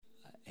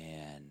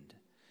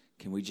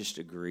Can we just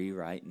agree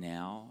right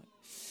now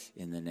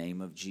in the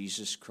name of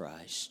Jesus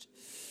Christ?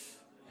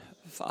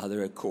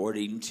 Father,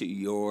 according to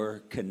your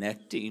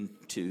connecting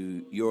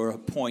to your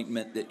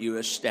appointment that you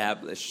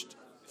established,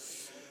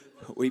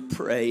 we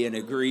pray and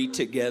agree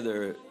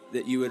together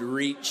that you would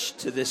reach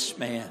to this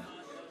man.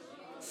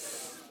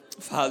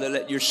 Father,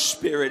 let your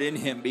spirit in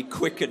him be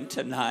quickened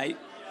tonight.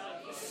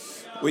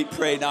 We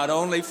pray not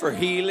only for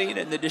healing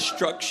and the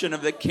destruction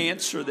of the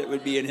cancer that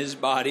would be in his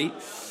body,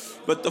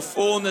 but the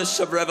fullness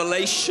of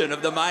revelation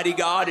of the mighty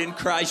God in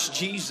Christ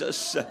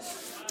Jesus.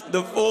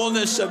 The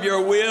fullness of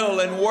your will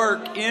and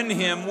work in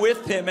him,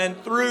 with him,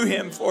 and through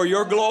him for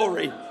your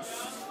glory.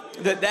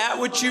 That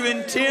which you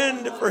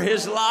intend for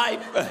his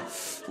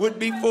life would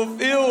be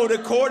fulfilled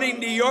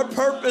according to your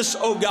purpose,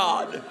 O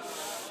God.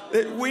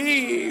 That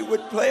we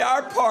would play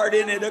our part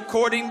in it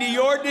according to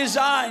your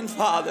design,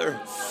 Father.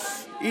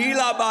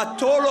 Ila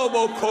batolo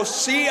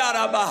bokosi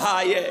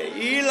arabahaye,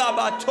 ila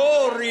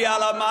batori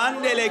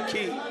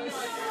alamandeleki.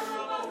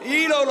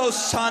 Ilolo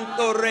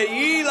santo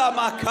reila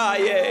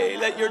makaye.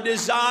 Let your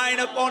design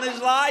upon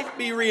his life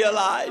be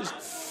realized.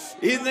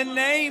 In the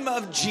name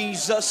of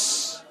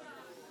Jesus.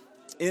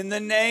 In the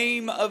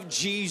name of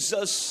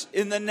Jesus.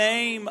 In the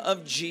name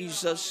of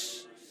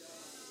Jesus.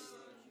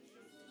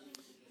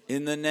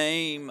 In the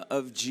name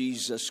of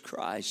Jesus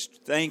Christ.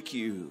 Thank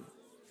you.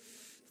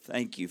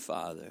 Thank you,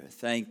 Father.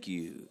 Thank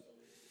you.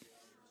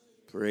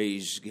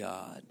 Praise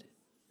God.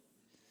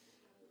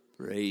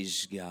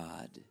 Praise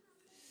God.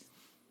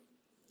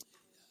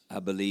 I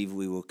believe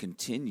we will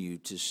continue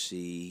to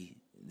see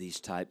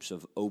these types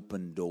of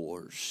open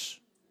doors.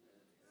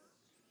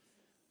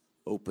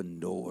 Open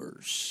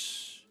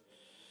doors.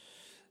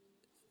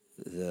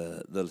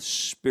 The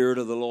Spirit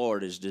of the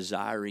Lord is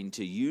desiring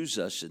to use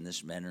us in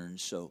this manner, and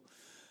so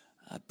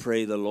I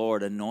pray the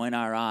Lord anoint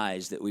our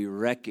eyes that we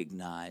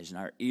recognize and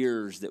our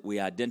ears that we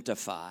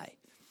identify.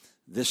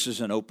 This is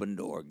an open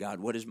door. God,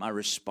 what is my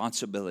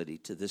responsibility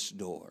to this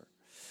door?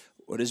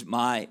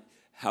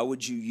 How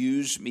would you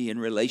use me in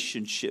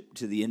relationship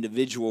to the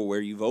individual where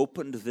you've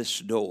opened this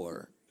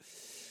door?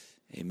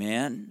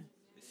 Amen.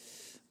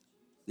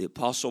 The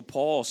Apostle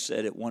Paul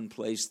said at one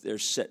place,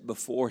 there's set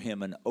before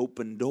him an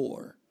open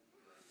door.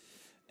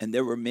 And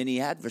there were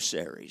many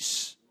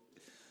adversaries.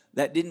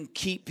 That didn't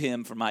keep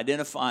him from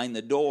identifying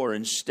the door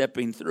and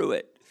stepping through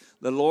it.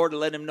 The Lord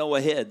let him know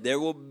ahead. There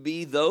will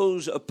be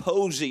those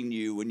opposing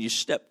you when you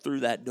step through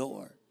that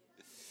door.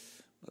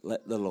 But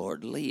let the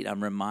Lord lead.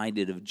 I'm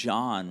reminded of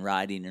John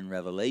writing in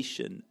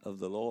Revelation of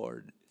the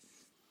Lord.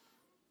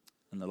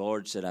 And the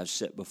Lord said, I've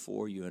set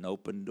before you an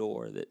open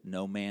door that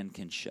no man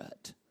can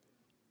shut.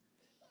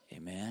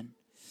 Amen.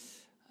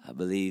 I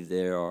believe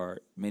there are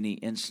many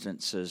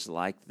instances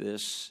like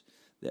this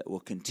that will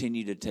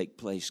continue to take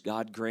place.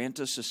 God, grant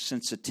us a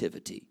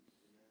sensitivity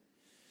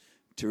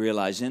to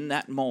realize in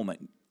that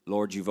moment,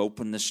 Lord, you've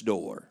opened this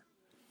door.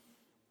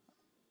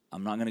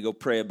 I'm not going to go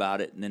pray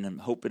about it and then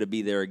hope it'll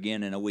be there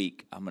again in a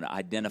week. I'm going to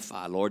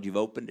identify, Lord, you've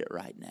opened it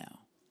right now.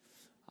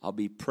 I'll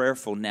be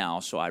prayerful now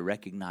so I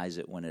recognize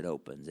it when it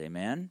opens.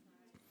 Amen?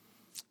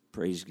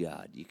 Praise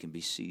God. You can be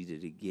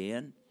seated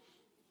again.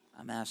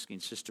 I'm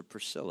asking Sister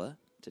Priscilla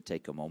to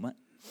take a moment.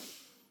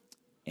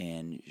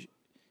 And,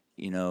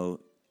 you know,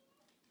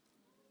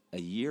 almost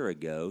a year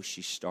ago,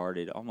 she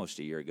started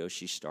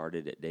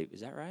at Davis.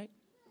 Is that right?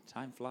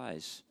 Time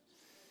flies.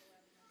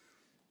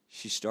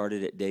 She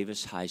started at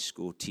Davis High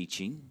School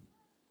teaching.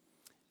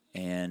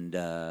 And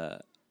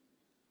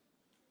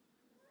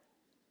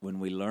when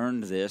we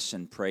learned this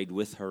and prayed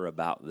with her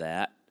about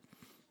that,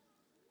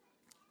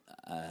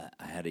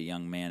 I had a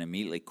young man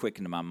immediately quick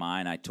into my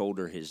mind. I told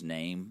her his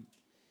name.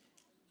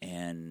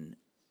 And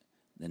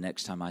the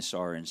next time I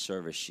saw her in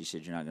service, she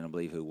said, you're not going to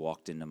believe who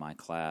walked into my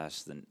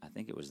class. Then I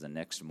think it was the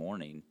next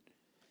morning.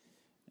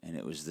 And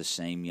it was the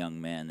same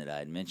young man that I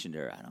had mentioned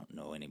to her. I don't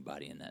know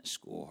anybody in that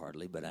school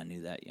hardly, but I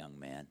knew that young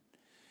man.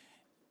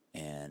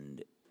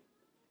 And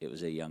it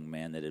was a young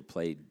man that had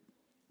played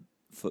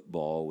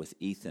football with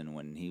Ethan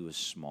when he was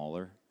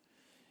smaller.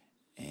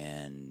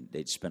 And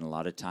they'd spent a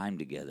lot of time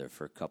together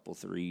for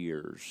 3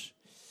 years.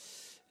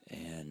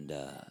 And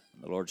the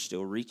Lord's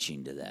still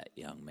reaching to that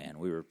young man.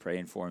 We were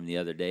praying for him the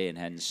other day and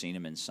hadn't seen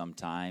him in some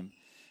time.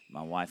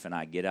 My wife and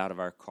I get out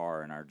of our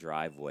car in our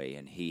driveway,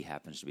 and he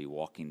happens to be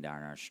walking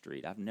down our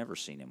street. I've never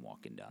seen him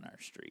walking down our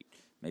street.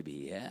 Maybe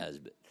he has,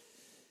 but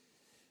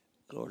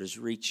the Lord is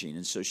reaching.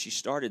 And so she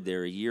started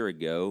there a year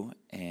ago,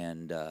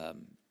 and I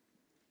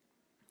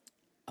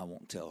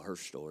won't tell her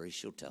story.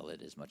 She'll tell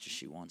it as much as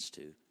she wants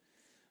to.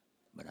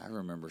 But I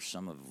remember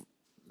some of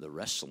the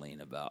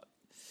wrestling about,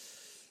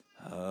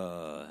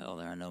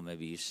 Elder, I know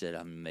maybe you said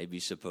I'm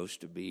maybe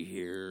supposed to be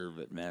here,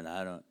 but man,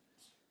 I don't.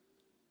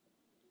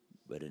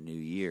 But a new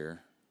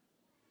year.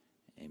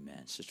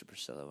 Amen. Sister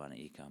Priscilla, why don't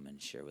you come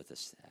and share with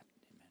us that?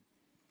 Amen.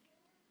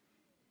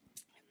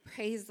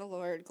 Praise the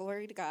Lord.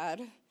 Glory to God.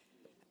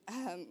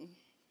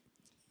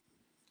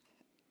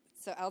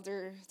 So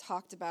Elder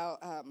talked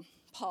about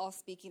Paul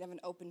speaking of an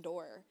open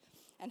door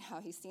and how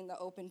he's seen the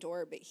open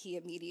door, but he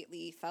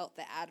immediately felt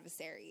the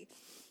adversary.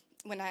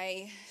 when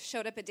I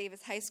showed up at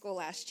Davis High School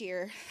last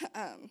year,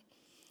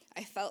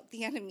 I felt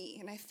the enemy,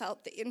 and I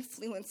felt the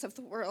influence of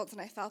the world,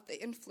 and I felt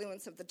the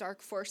influence of the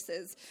dark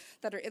forces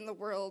that are in the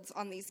world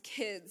on these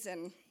kids,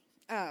 and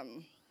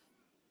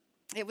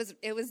it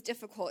was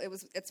difficult.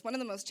 It's one of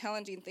the most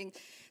challenging things.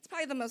 It's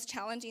probably the most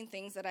challenging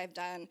things that I've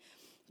done,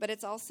 but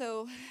it's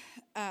also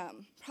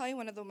probably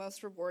one of the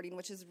most rewarding,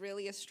 which is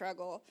really a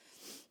struggle.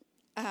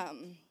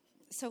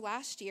 So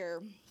last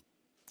year,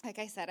 like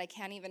I said, I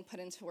can't even put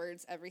into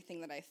words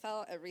everything that I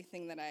felt,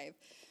 everything that I've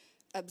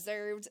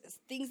observed,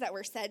 things that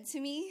were said to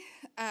me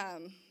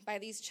by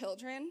these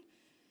children.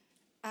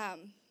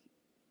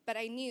 But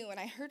I knew, and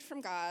I heard from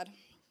God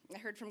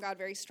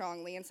very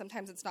strongly, and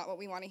sometimes it's not what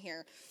we want to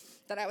hear,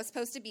 that I was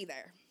supposed to be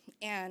there.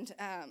 And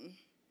I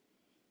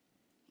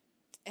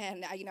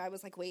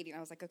was like waiting. I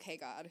was like, okay,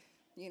 God,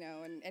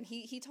 and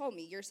he told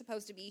me, you're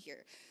supposed to be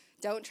here.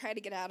 Don't try to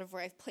get out of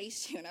where I've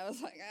placed you. And I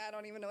was like, I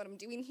don't even know what I'm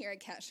doing here. I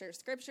can't share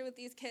scripture with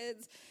these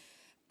kids.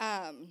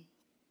 And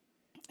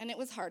it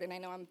was hard, and I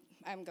know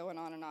I'm going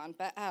on and on.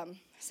 But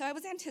so I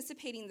was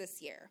anticipating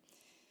this year,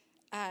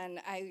 and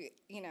I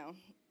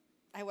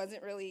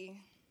wasn't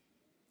really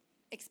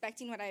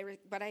expecting what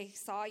I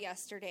saw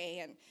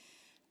yesterday.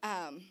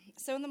 And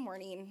so in the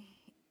morning,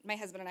 my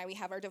husband and I, we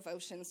have our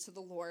devotions to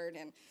the Lord,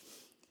 and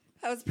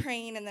I was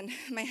praying, and then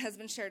my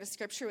husband shared a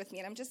scripture with me,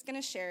 and I'm just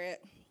going to share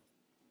it.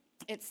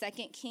 It's 2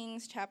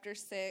 Kings chapter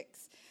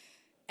 6,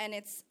 and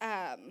it's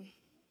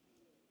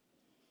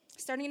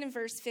starting in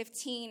verse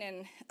 15.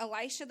 And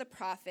Elisha the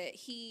prophet,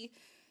 he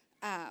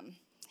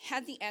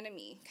had the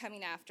enemy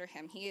coming after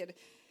him. He had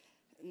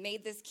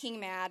made this king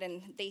mad,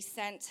 and they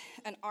sent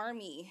an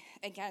army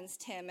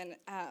against him. And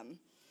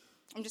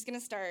I'm just going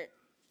to start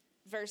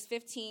verse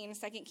 15,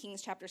 2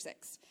 Kings chapter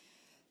 6.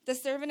 The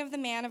servant of the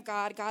man of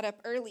God got up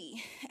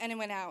early and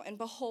went out, and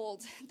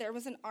behold, there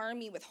was an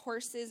army with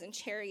horses and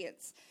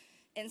chariots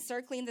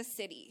encircling the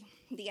city,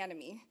 the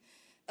enemy.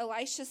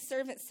 Elisha's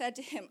servant said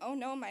to him, "Oh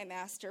no, my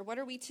master, what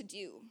are we to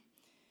do?"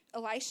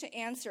 Elisha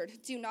answered,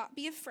 "Do not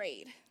be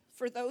afraid,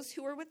 for those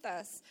who are with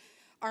us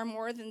are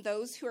more than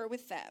those who are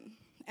with them."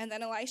 And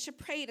then Elisha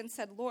prayed and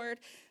said, "Lord,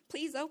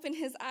 please open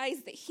his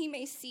eyes that he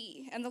may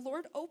see." And the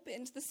Lord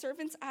opened the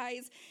servant's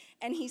eyes,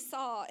 and he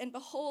saw, and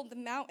behold, the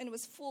mountain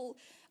was full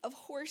of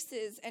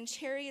horses and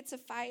chariots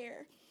of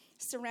fire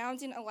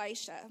surrounding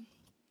Elisha.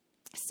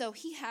 So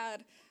he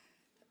had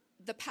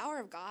the power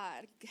of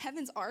God,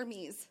 heaven's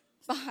armies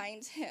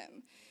behind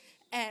him.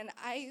 And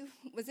I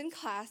was in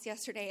class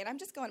yesterday, and I'm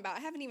just going about,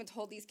 I haven't even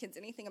told these kids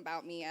anything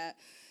about me yet.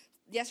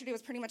 Yesterday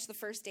was pretty much the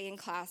first day in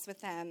class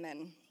with them,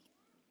 and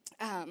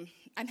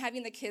I'm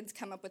having the kids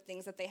come up with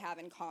things that they have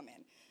in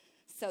common.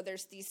 So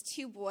there's these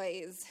two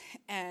boys,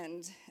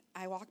 and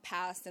I walk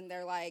past, and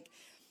they're like,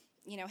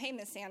 "Hey,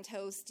 Miss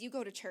Santos, do you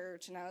go to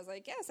church?" And I was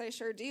like, "Yes, I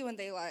sure do." And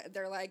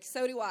they're like,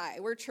 "So do I.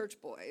 We're church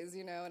boys,"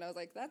 And I was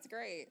like, "That's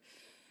great."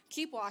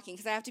 Keep walking,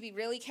 because I have to be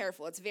really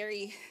careful. It's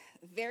very,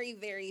 very,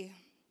 very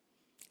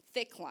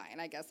thick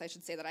line, I guess I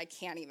should say, that I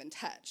can't even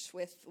touch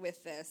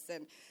with this.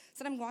 And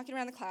so I'm walking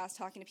around the class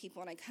talking to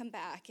people, and I come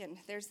back, and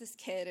there's this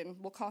kid,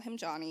 and we'll call him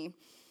Johnny.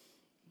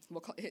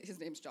 His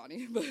name's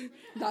Johnny, but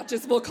not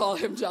just we'll call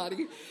him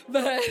Johnny.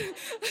 But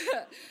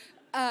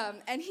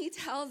and he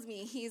tells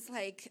me, he's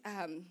like,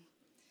 I'm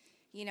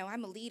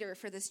a leader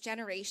for this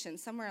generation,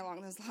 somewhere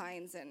along those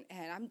lines, and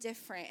I'm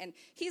different. And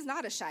he's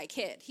not a shy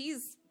kid.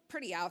 He's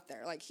pretty out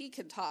there. Like, he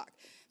could talk.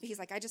 But he's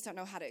like, I just don't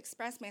know how to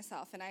express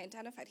myself. And I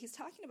identified, he's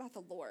talking about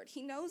the Lord.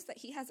 He knows that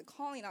he has a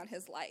calling on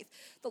his life.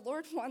 The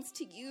Lord wants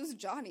to use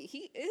Johnny.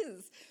 He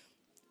is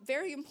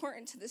very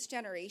important to this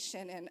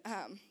generation.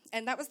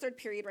 And that was third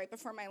period right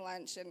before my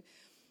lunch.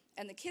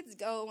 And the kids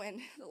go,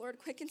 and the Lord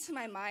quickened to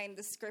my mind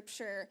the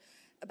scripture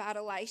about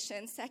Elisha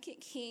in 2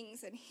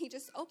 Kings. And he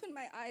just opened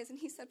my eyes, and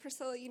he said,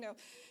 "Priscilla,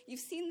 you've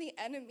seen the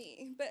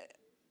enemy, but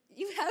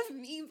you have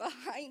me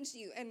behind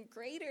you, and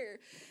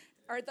greater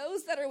are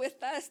those that are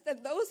with us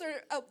than those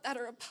that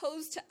are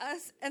opposed to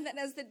us." And then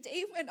as the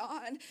day went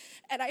on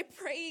and I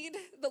prayed,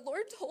 the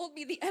Lord told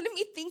me the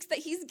enemy thinks that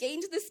he's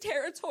gained this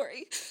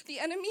territory. The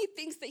enemy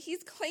thinks that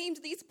he's claimed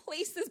these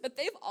places, but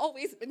they've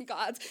always been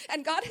God's.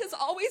 And God has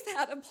always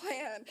had a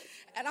plan.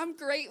 And I'm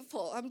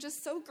grateful. I'm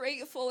just so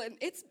grateful. And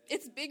it's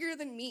bigger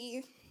than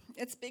me.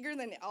 It's bigger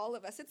than all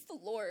of us. It's the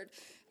Lord.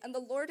 And the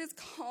Lord is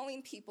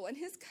calling people, and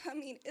his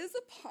coming is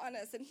upon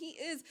us. And he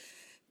is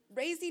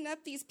raising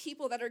up these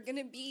people that are going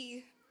to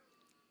be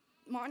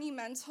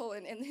monumental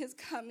in his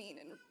coming,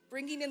 and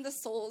bringing in the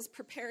souls,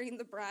 preparing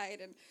the bride.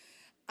 And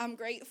I'm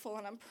grateful,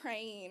 and I'm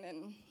praying,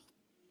 and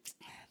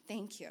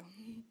thank you.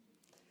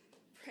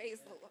 Praise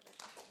the Lord.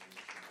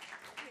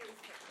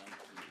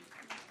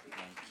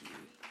 Thank you.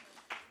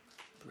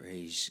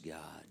 Praise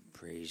God.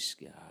 Praise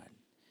God.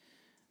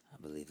 I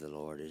believe the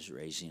Lord is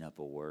raising up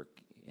a work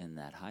in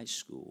that high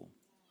school.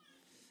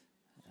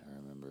 I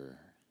remember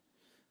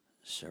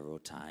several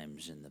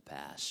times in the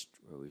past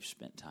where we've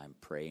spent time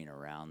praying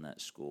around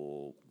that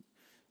school,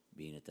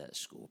 being at that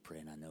school,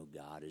 praying. I know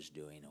God is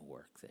doing a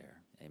work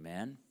there.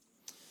 Amen?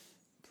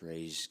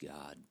 Praise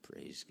God.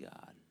 Praise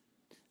God.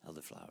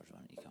 Elder Flowers, why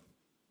don't you come?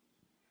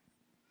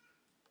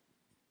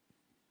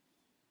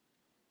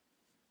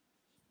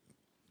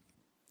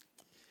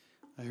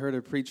 I heard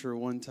a preacher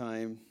one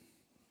time.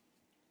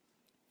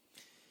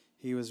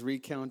 He was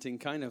recounting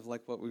kind of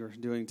like what we were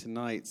doing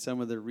tonight,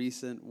 some of the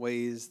recent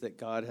ways that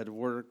God had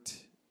worked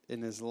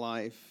in his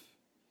life.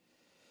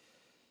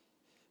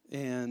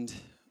 And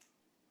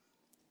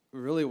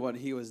really what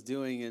he was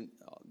doing in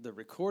the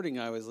recording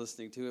I was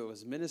listening to, it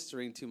was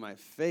ministering to my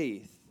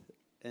faith.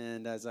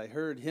 And as I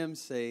heard him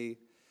say,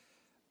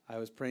 I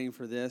was praying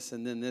for this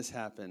and then this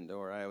happened,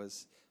 or I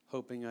was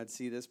hoping I'd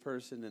see this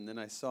person and then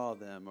I saw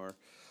them, or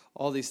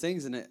all these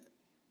things. And it,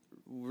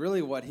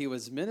 really what he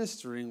was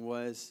ministering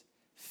was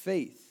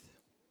faith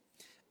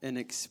and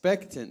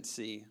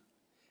expectancy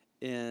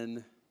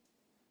in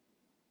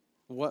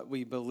what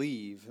we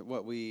believe,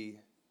 what we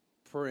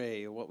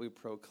pray, what we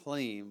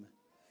proclaim.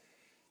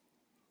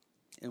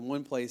 In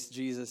one place,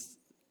 Jesus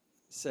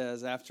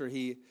says after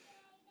he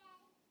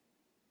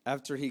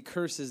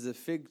curses the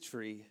fig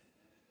tree,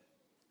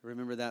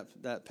 remember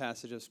that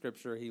passage of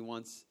Scripture? He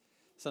wants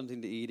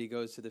something to eat. He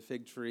goes to the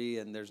fig tree,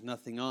 and there's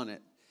nothing on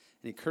it.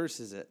 And he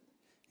curses it.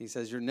 He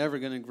says, you're never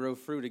going to grow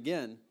fruit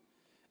again.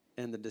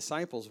 And the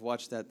disciples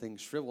watch that thing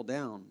shrivel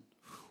down.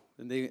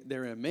 And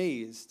they're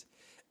amazed.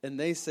 And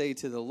they say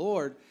to the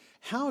Lord,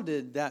 how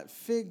did that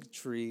fig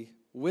tree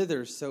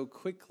wither so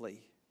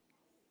quickly?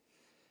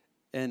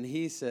 And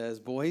he says,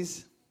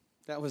 boys,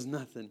 that was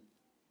nothing.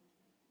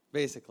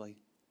 Basically.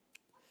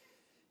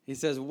 He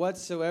says,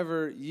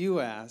 whatsoever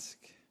you ask,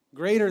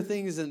 greater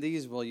things than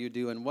these will you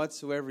do. And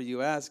whatsoever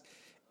you ask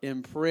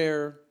in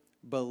prayer,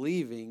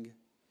 believing,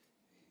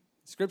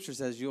 Scripture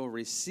says you'll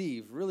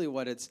receive. Really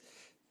what it's,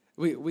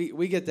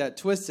 we get that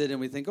twisted and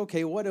we think,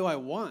 okay, what do I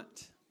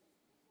want?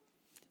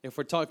 If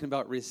we're talking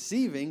about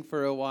receiving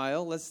for a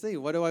while, let's see,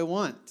 what do I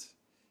want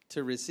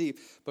to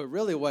receive? But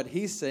really what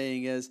he's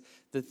saying is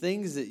the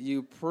things that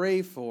you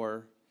pray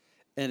for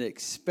and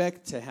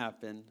expect to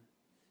happen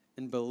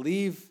and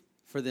believe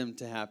for them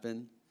to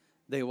happen,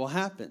 they will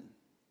happen.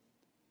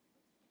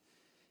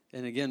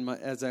 And again,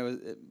 as I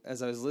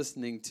was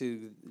listening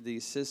to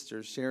these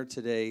sisters share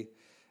today,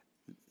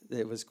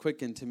 it was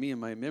quickened to me in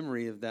my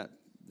memory of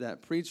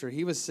that preacher.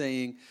 He was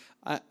saying,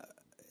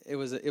 it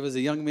was a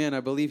young man. I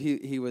believe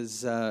he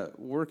was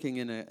working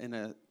in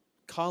a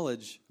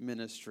college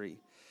ministry,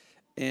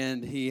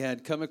 and he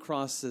had come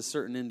across a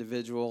certain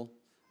individual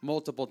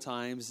multiple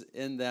times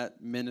in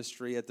that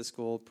ministry at the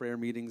school, prayer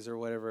meetings or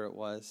whatever it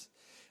was.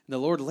 And the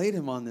Lord laid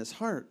him on this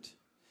heart.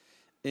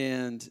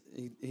 And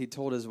he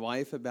told his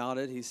wife about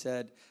it. He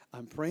said,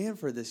 I'm praying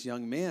for this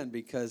young man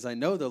because I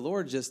know the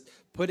Lord just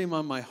put him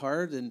on my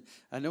heart. And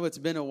I know it's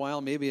been a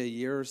while, maybe a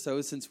year or so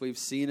since we've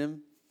seen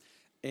him.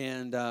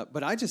 And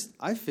but I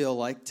feel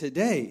like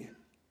today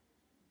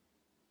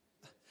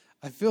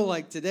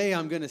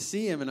I'm going to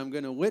see him and I'm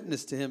going to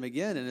witness to him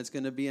again. And it's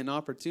going to be an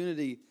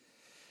opportunity.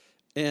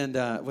 And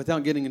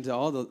without getting into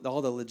all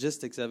the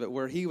logistics of it,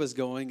 where he was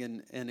going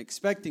and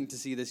expecting to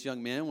see this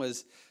young man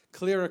was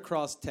clear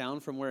across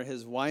town from where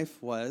his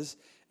wife was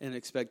and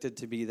expected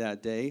to be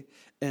that day.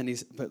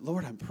 And but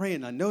Lord, I'm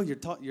praying. I know you're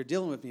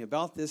dealing with me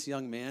about this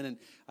young man, and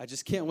I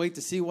just can't wait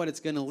to see what it's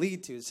going to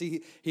lead to.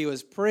 See, he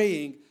was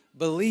praying,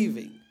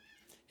 believing.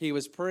 He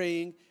was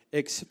praying,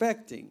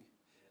 expecting.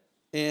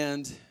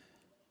 And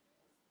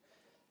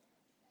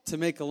to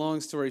make a long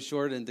story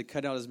short and to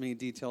cut out as many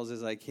details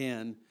as I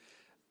can,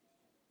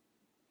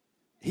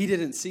 he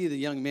didn't see the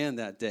young man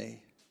that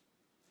day.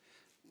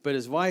 But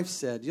his wife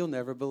said, you'll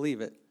never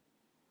believe it.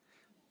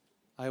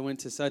 I went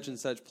to such and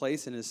such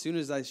place, and as soon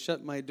as I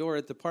shut my door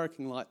at the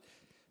parking lot,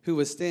 who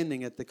was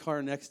standing at the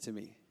car next to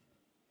me?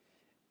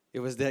 It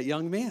was that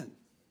young man.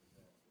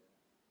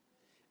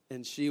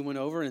 And she went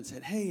over and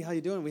said, hey, how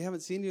you doing? We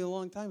haven't seen you in a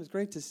long time. It's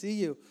great to see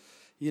you.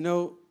 You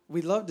know,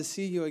 we'd love to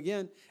see you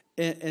again.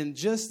 And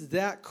just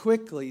that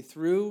quickly,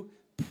 through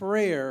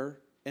prayer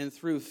and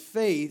through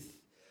faith,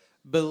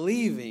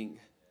 believing,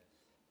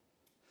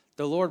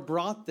 the Lord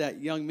brought that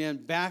young man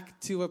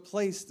back to a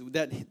place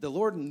that the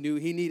Lord knew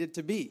he needed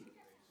to be.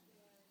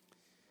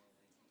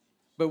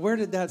 But where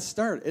did that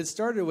start? It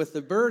started with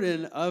the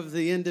burden of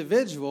the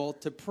individual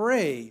to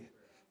pray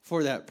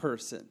for that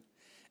person.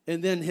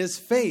 And then his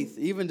faith,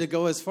 even to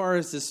go as far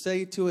as to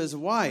say to his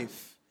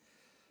wife,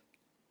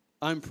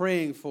 I'm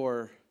praying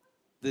for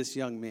this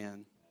young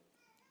man.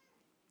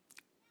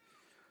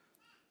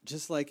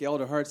 Just like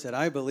Elder Hart said,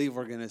 I believe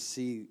we're going to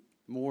see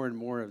more and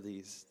more of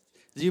these.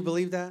 Do you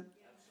believe that?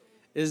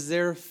 Is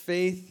there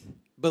faith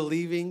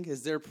believing?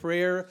 Is there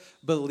prayer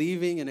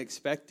believing and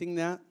expecting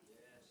that?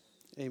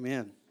 Yes.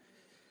 Amen.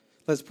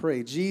 Let's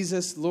pray.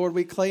 Jesus, Lord,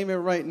 we claim it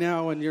right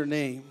now in your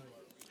name.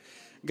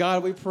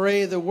 God, we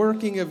pray the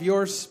working of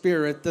your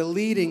Spirit, the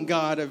leading,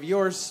 God, of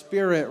your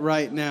Spirit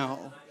right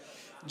now.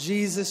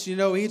 Jesus, you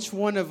know each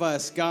one of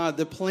us, God,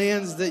 the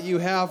plans that you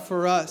have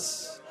for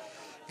us.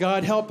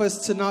 God, help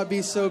us to not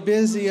be so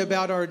busy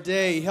about our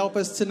day. Help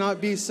us to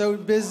not be so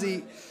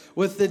busy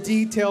with the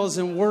details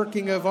and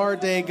working of our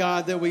day,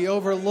 God, that we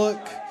overlook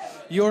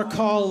your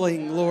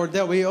calling, Lord,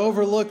 that we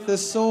overlook the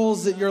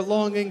souls that you're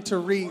longing to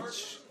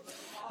reach.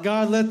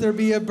 God, let there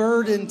be a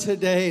burden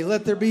today.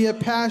 Let there be a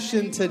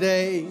passion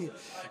today.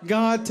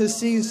 God, to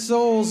see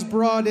souls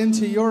brought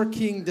into your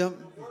kingdom.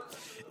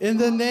 In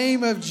the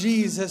name of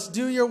Jesus,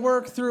 do your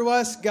work through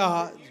us,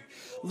 God.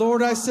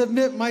 Lord, I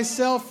submit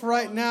myself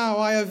right now.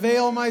 I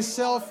avail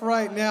myself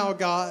right now,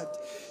 God,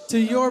 to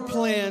your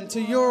plan,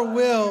 to your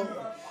will,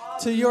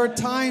 to your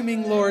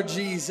timing, Lord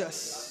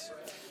Jesus.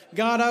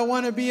 God, I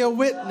want to be a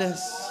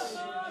witness.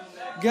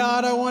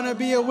 God, I want to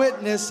be a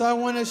witness. I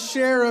want to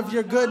share of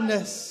your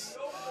goodness.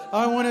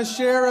 I want to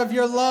share of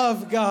your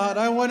love, God.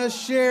 I want to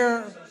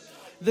share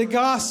the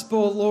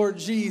gospel, Lord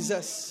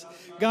Jesus.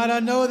 God, I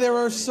know there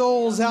are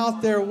souls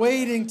out there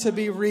waiting to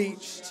be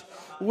reached,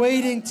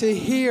 waiting to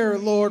hear,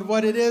 Lord,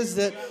 what it is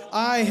that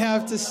I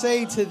have to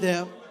say to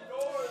them.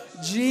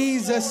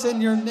 Jesus,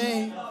 in your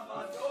name.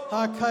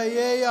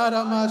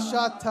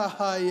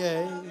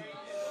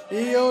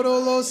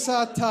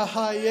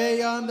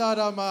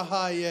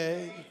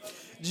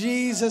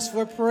 Jesus,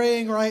 we're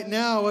praying right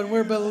now and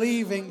we're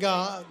believing,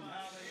 God.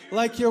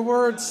 Like your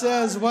word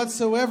says,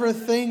 whatsoever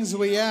things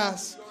we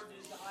ask.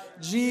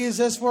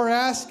 Jesus, we're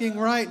asking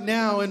right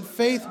now in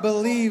faith,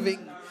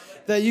 believing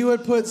that you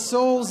would put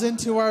souls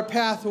into our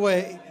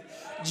pathway.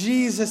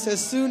 Jesus,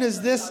 as soon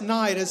as this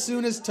night, as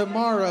soon as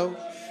tomorrow,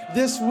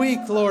 this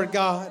week, Lord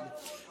God.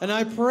 And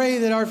I pray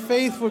that our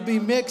faith would be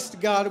mixed,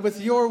 God,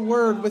 with your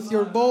word, with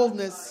your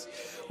boldness,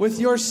 with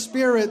your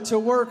spirit to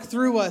work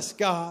through us,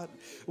 God.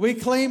 We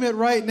claim it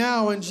right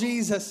now in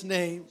Jesus'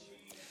 name.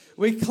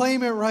 We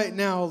claim it right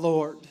now,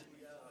 Lord.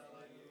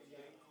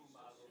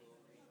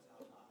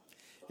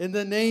 In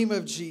the name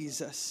of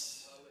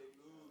Jesus.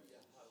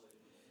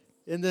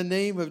 In the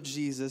name of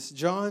Jesus.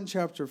 John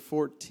chapter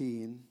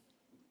 14.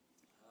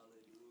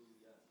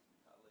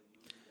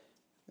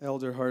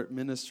 Elder Hart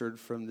ministered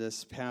from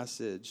this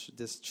passage,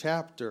 this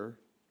chapter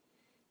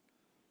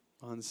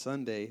on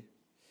Sunday.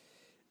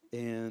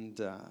 And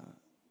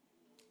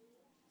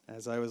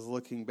as I was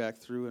looking back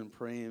through and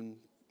praying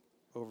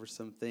over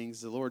some things,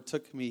 the Lord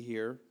took me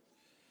here.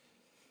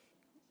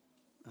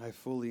 I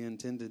fully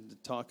intended to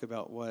talk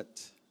about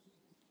what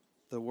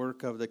the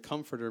work of the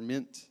Comforter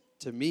meant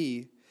to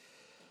me.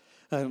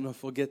 I don't know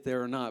if we'll get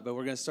there or not, but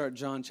we're going to start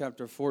John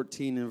chapter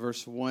 14 and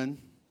verse 1.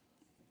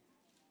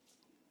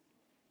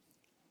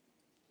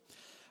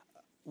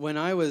 When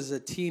I was a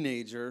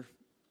teenager,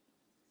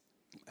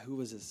 who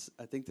was this?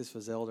 I think this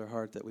was Elder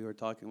Hart that we were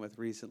talking with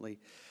recently.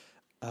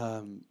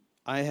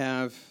 I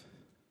have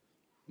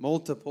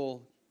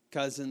multiple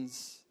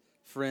cousins,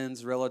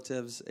 friends,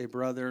 relatives, a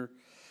brother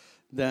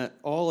that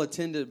all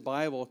attended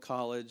Bible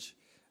college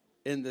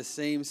in the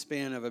same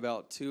span of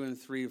about 2 and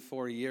 3 or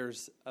 4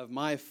 years of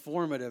my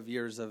formative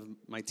years of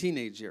my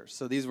teenage years.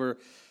 So these were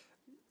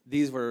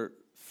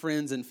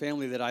friends and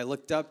family that I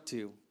looked up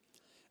to.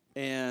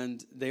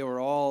 And they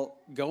were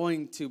all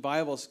going to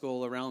Bible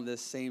school around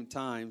this same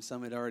time.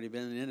 Some had already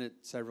been in it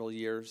several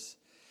years.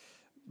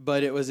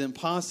 But it was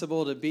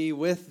impossible to be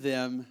with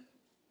them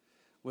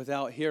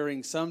without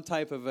hearing some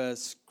type of a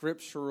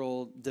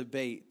scriptural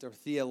debate or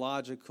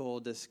theological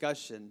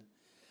discussion.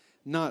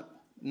 Not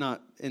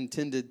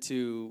intended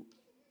to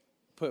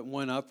put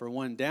one up or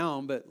one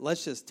down, but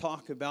let's just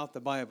talk about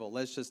the Bible.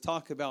 Let's just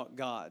talk about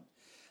God.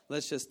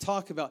 Let's just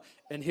talk about,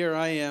 and here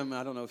I am,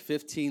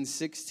 15,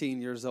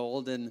 16 years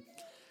old, and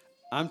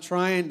I'm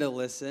trying to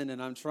listen,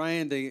 and I'm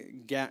trying to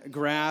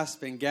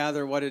grasp and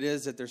gather what it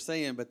is that they're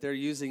saying, but they're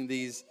using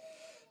these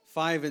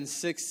 5 and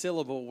 6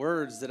 syllable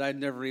words that I'd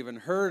never even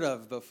heard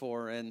of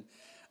before, and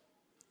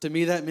to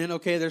me that meant,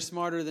 okay, they're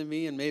smarter than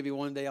me, and maybe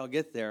one day I'll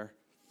get there.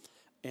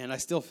 And I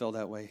still feel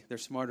that way. They're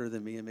smarter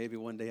than me, and maybe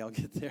one day I'll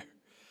get there.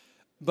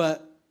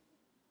 But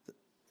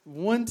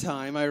one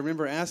time, I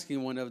remember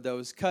asking one of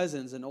those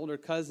cousins, an older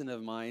cousin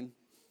of mine,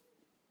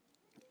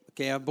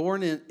 okay, I'm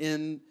born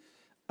in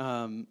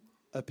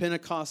a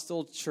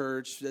Pentecostal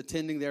church,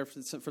 attending there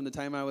from the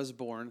time I was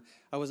born.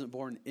 I wasn't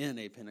born in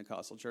a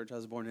Pentecostal church. I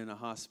was born in a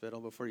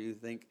hospital, before you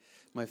think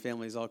my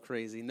family's all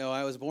crazy. No,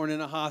 I was born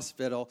in a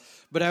hospital,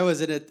 but I was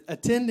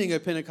attending a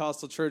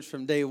Pentecostal church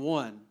from day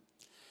one.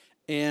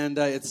 And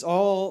it's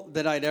all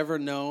that I'd ever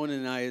known,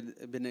 and I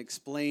had been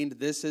explained,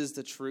 this is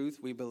the truth.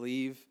 We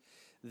believe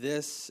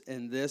this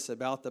and this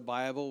about the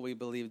Bible. We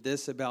believe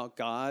this about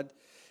God.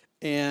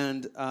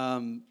 And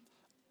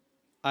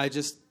I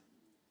just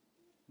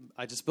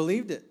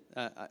believed it.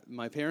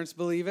 My parents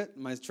believe it.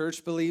 My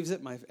church believes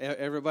it.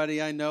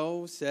 Everybody I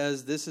know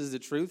says this is the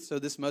truth, so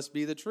this must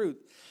be the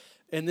truth.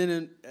 And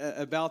then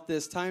about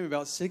this time,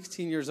 about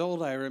 16 years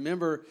old, I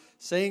remember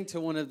saying to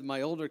one of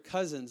my older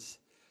cousins,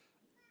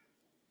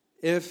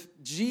 if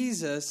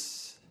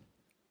Jesus,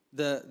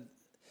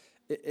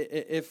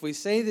 if we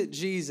say that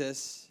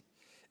Jesus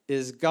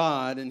is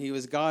God and he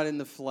was God in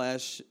the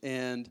flesh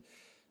and,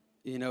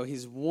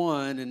 he's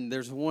one and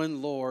there's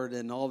one Lord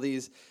and all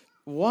these,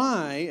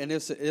 why, and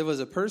it was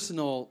a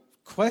personal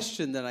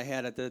question that I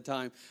had at the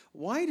time,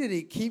 why did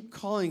he keep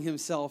calling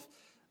himself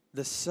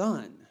the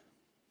Son?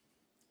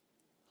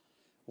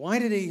 Why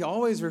did he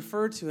always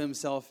refer to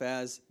himself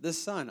as the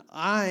Son?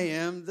 I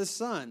am the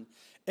Son.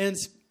 And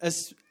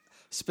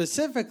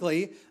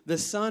specifically, the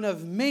Son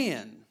of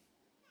Man.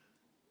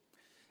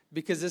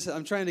 because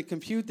I'm trying to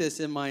compute this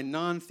in my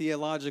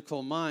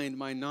non-theological mind,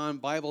 my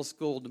non-Bible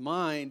schooled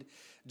mind,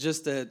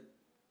 just a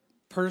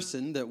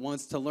person that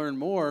wants to learn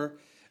more,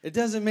 it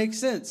doesn't make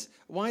sense.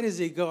 Why does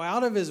he go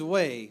out of his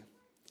way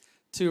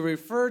to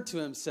refer to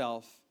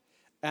himself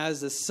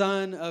as the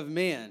Son of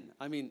Man?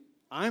 I mean,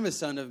 I'm a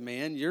son of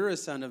man, you're a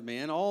son of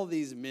man, all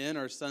these men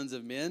are sons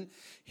of men.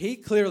 He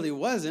clearly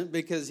wasn't,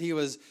 because he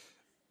was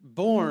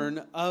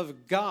born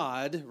of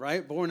God,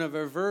 right? Born of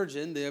a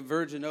virgin. The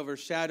virgin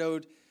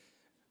overshadowed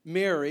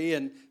Mary.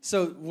 And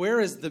so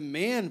where is the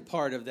man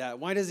part of that?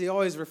 Why does he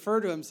always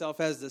refer to himself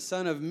as the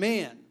Son of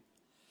Man?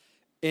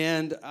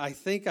 And I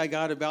think I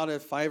got about a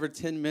 5 or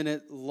 10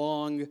 minute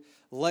long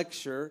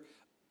lecture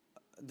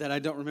that I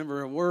don't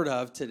remember a word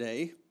of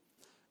today.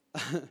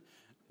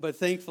 But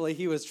thankfully,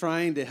 he was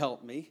trying to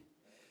help me.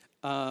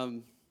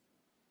 But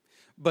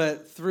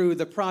through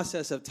the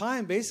process of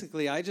time,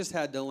 basically, I just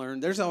had to learn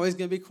there's always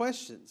going to be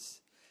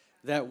questions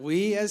that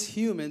we as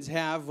humans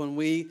have when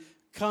we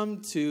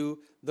come to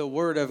the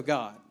Word of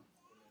God.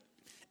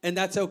 And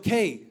that's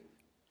okay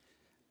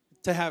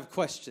to have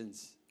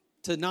questions,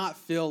 to not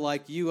feel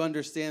like you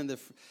understand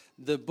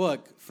the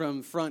book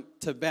from front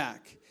to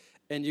back.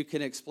 And you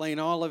can explain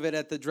all of it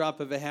at the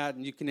drop of a hat,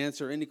 and you can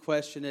answer any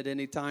question at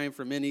any time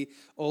from any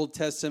Old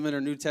Testament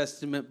or New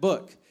Testament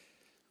book,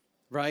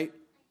 right?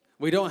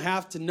 We don't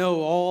have to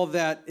know all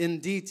that in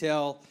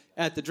detail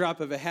at the drop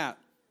of a hat.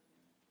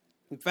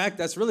 In fact,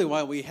 that's really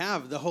why we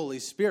have the Holy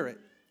Spirit.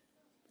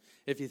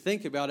 If you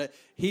think about it,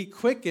 he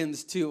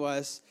quickens to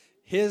us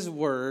his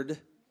word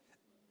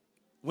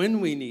when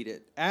we need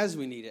it, as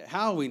we need it,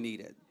 how we need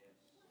it.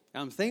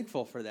 I'm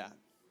thankful for that.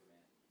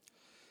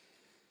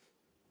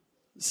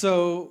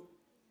 So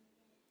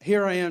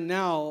here I am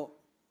now,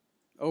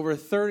 over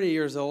 30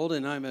 years old,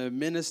 and I'm a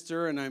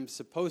minister, and I'm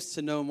supposed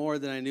to know more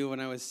than I knew when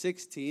I was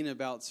 16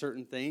 about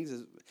certain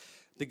things,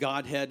 the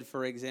Godhead,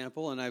 for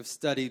example, and I've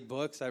studied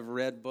books, I've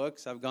read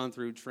books, I've gone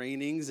through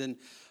trainings and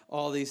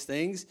all these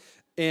things.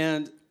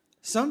 And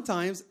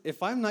sometimes,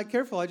 if I'm not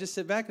careful, I just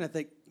sit back and I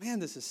think, man,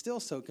 this is still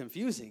so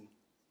confusing,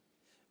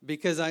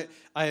 because I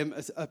am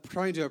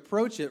trying to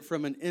approach it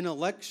from an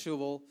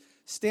intellectual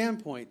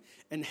standpoint.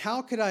 And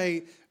how could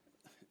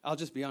I'll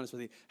just be honest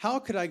with you. How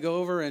could I go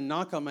over and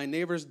knock on my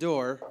neighbor's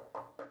door?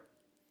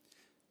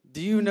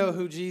 Do you know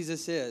who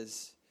Jesus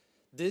is?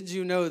 Did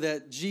you know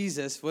that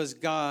Jesus was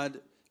God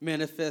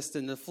manifest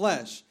in the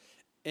flesh?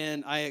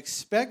 And I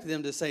expect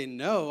them to say,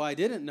 no, I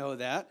didn't know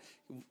that.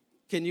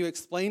 Can you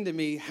explain to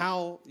me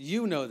how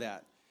you know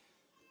that?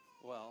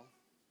 Well,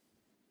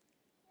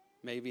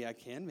 maybe I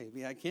can,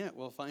 maybe I can't.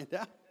 We'll find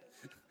out.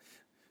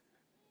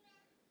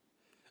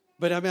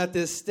 But I'm at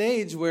this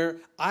stage where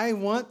I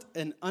want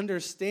an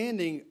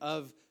understanding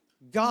of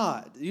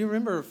God. You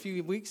remember a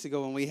few weeks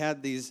ago when we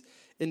had these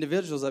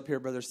individuals up here,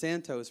 Brother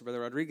Santos,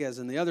 Brother Rodriguez,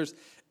 and the others,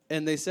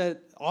 and they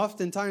said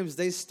oftentimes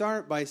they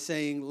start by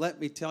saying, let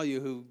me tell you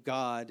who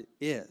God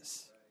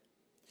is.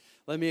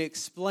 Let me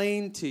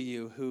explain to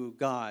you who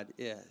God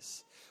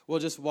is. We'll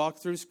just walk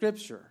through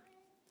Scripture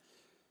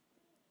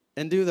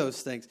and do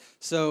those things.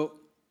 So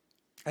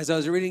as I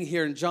was reading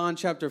here in John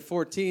chapter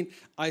 14,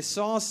 I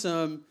saw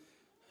some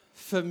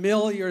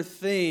familiar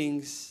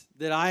things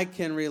that I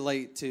can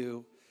relate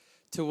to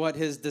what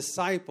his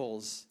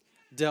disciples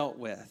dealt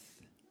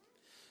with.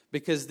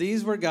 Because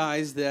these were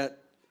guys that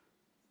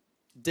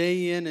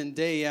day in and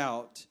day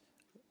out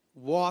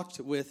walked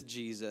with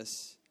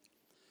Jesus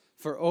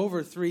for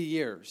over 3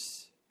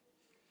 years.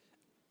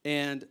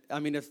 And I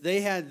mean, if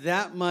they had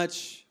that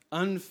much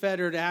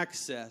unfettered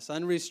access,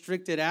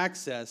 unrestricted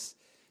access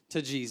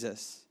to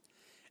Jesus,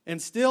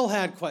 and still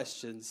had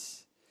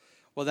questions,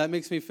 well, that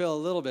makes me feel a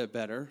little bit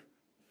better,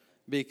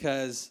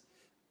 because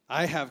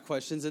I have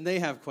questions and they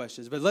have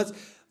questions. But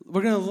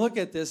we're going to look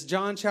at this,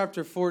 John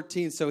chapter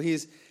 14. So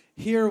he's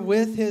here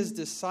with his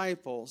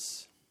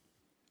disciples.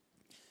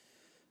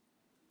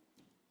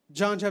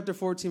 John chapter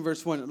 14,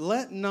 verse 1.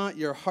 Let not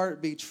your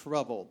heart be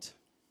troubled.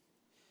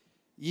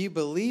 Ye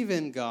believe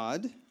in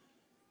God,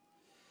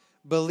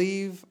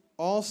 believe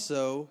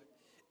also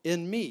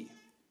in me.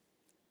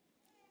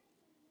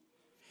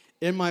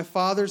 In my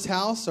Father's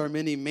house are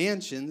many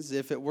mansions.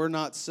 If it were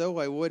not so,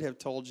 I would have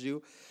told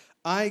you.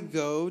 I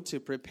go to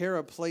prepare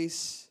a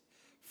place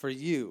for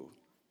you.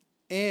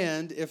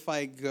 And if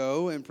I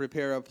go and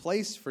prepare a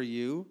place for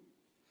you,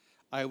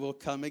 I will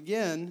come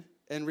again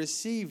and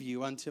receive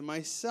you unto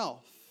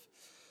myself.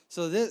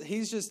 So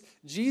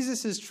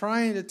Jesus is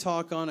trying to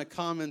talk on a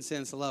common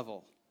sense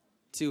level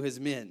to his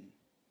men.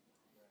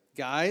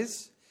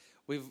 Guys,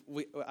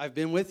 I've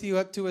been with you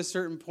up to a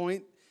certain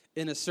point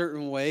in a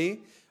certain way,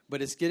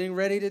 but it's getting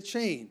ready to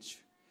change.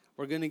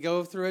 We're going to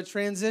go through a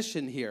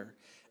transition here.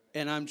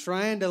 And I'm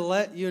trying to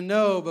let you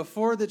know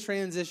before the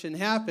transition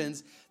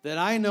happens that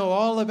I know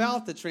all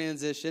about the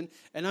transition,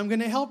 and I'm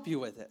going to help you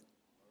with it.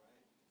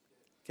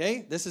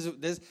 Okay? This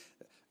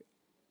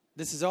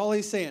is all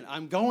he's saying.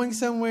 I'm going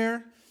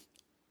somewhere,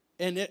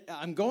 and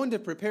I'm going to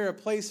prepare a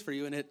place for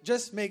you, and it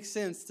just makes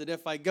sense that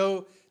if I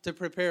go to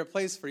prepare a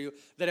place for you,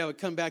 that I would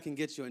come back and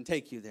get you and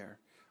take you there,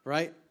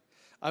 right?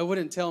 I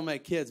wouldn't tell my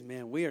kids,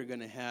 man, we are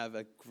going to have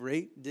a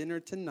great dinner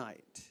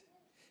tonight.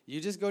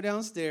 You just go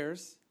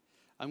downstairs.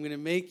 I'm going to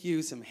make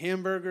you some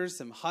hamburgers,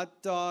 some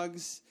hot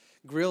dogs,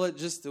 grill it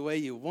just the way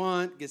you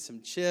want, get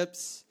some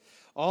chips,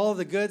 all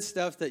the good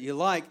stuff that you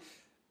like.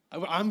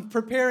 I'm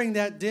preparing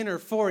that dinner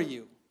for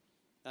you.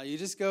 Now you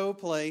just go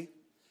play.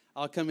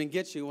 I'll come and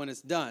get you when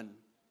it's done.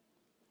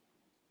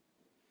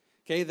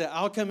 Okay, the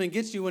I'll come and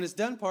get you when it's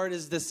done part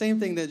is the same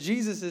thing that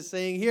Jesus is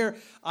saying here.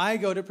 I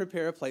go to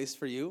prepare a place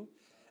for you,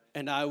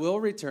 and I will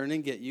return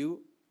and get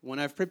you when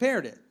I've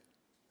prepared it.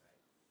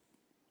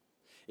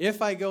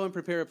 If I go and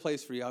prepare a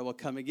place for you, I will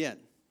come again.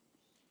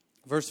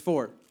 Verse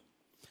 4.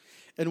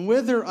 And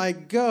whither I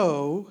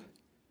go,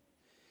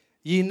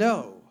 ye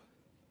know,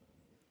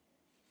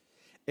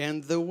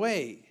 and the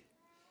way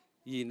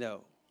ye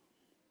know.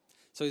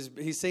 So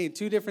he's saying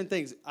two different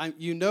things.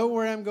 You know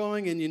where I'm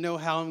going, and you know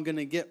how I'm going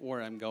to get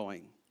where I'm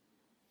going.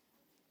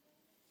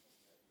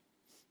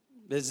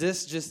 Is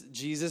this just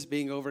Jesus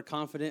being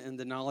overconfident in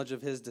the knowledge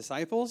of his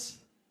disciples?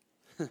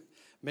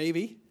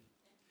 Maybe.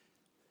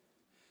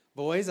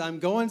 Boys, I'm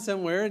going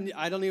somewhere, and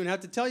I don't even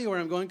have to tell you where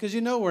I'm going because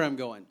you know where I'm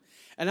going.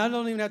 And I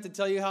don't even have to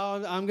tell you how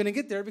I'm going to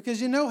get there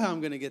because you know how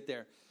I'm going to get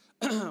there.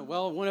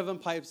 Well, one of them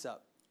pipes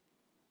up.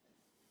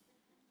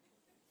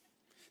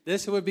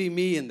 This would be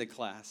me in the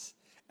class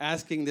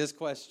asking this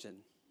question.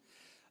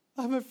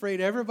 I'm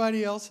afraid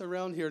everybody else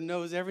around here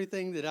knows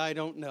everything that I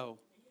don't know.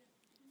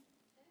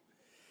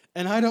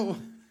 And I don't...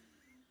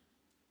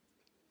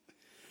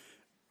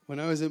 When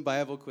I was in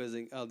Bible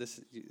quizzing,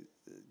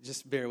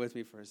 just bear with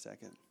me for a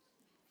second.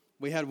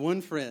 We had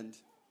one friend.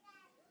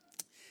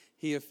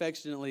 He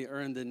affectionately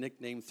earned the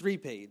nickname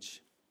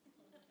 3-Page.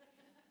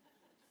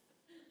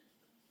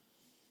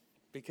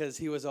 Because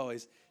he was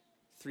always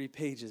 3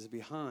 pages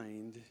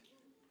behind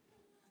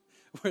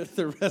where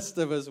the rest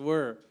of us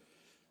were.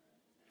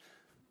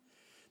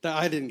 Now,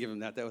 I didn't give him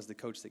that. That was the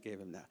coach that gave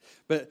him that.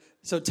 But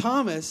so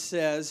Thomas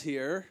says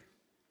here,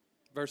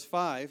 verse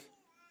 5,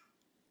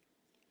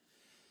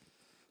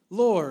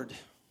 Lord,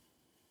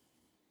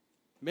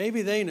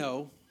 maybe they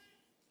know.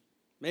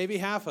 Maybe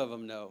half of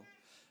them know.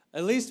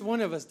 At least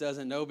one of us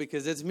doesn't know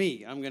because it's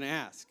me. I'm going to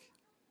ask.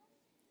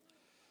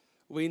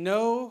 We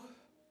know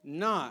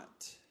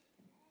not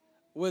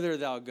whither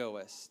thou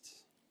goest.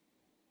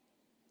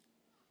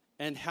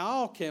 And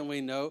how can we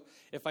know?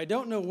 If I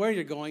don't know where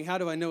you're going, how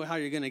do I know how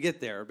you're going to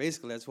get there?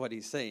 Basically, that's what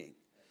he's saying.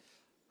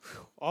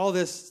 All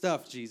this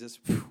stuff, Jesus,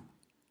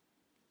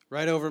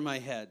 right over my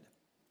head.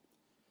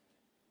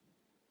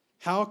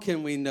 How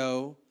can we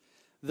know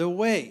the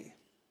way?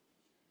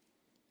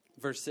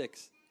 Verse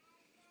 6.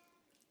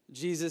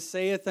 Jesus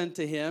saith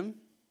unto him,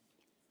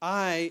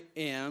 I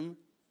am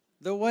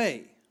the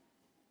way.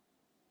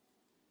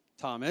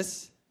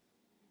 Thomas,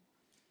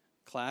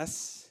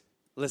 class,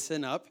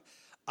 listen up.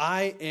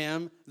 I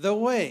am the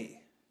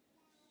way.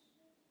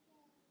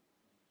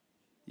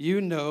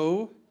 You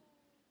know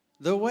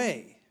the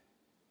way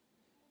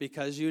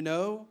because you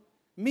know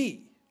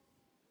me.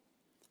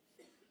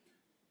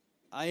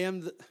 I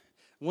am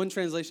one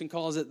translation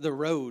calls it the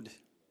road.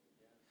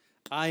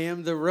 I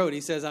am the road. He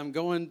says, I'm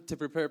going to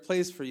prepare a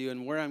place for you,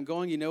 and where I'm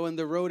going, you know, and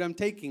the road I'm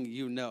taking,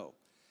 you know.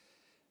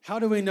 How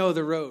do we know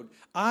the road?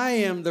 I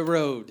am the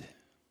road.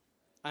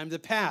 I'm the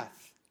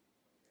path.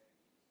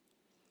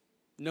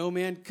 No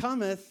man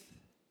cometh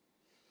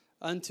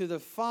unto the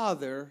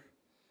Father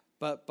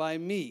but by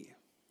me.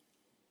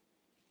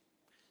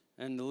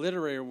 In the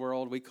literary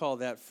world, we call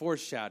that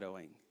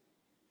foreshadowing.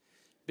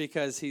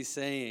 Because he's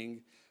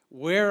saying,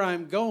 where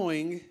I'm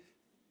going,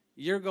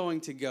 you're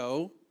going to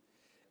go.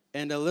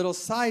 And a little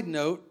side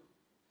note,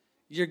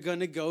 you're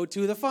going to go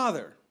to the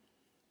Father.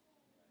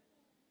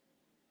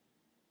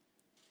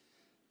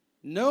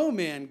 No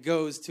man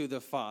goes to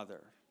the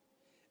Father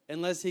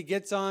unless he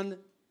gets on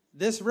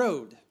this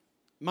road,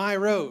 my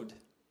road.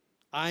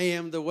 I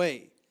am the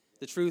way,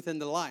 the truth, and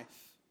the life.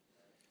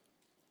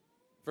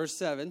 Verse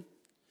 7,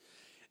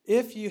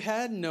 if you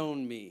had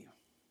known me,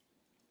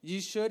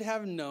 you should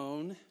have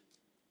known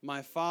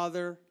my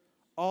Father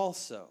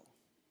also.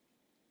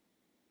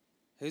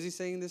 Who's he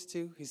saying this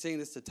to? He's saying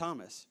this to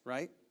Thomas,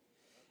 right?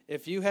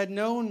 If you had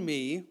known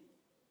me,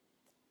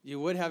 you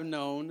would have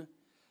known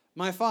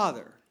my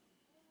Father.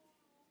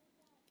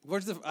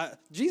 Where's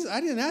Jesus?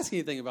 I didn't ask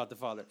anything about the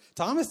Father.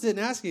 Thomas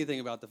didn't ask anything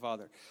about the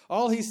Father.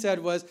 All he said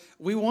was,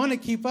 we want to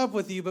keep up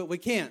with you, but we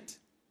can't.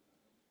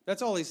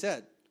 That's all he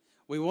said.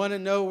 We want to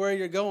know where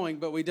you're going,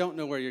 but we don't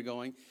know where you're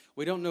going.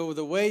 We don't know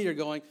the way you're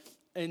going.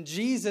 And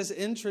Jesus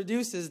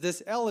introduces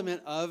this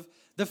element of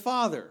the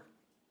Father.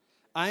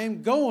 I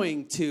am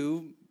going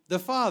to the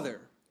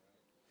Father.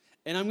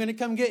 And I'm going to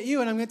come get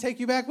you, and I'm going to take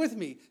you back with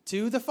me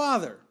to the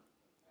Father.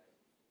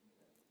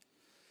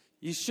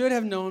 You should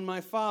have known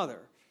my Father.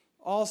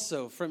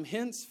 Also, from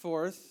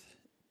henceforth,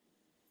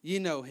 ye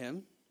know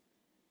him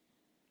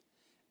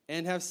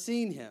and have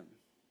seen him.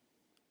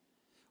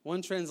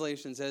 One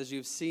translation says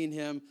you've seen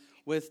him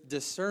with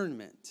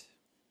discernment.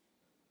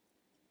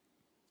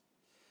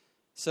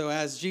 So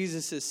as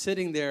Jesus is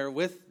sitting there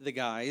with the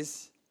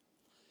guys,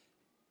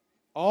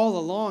 all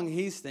along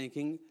he's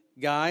thinking,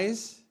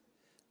 Guys,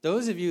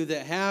 those of you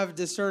that have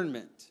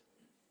discernment,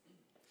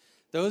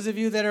 those of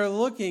you that are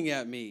looking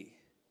at me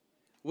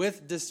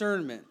with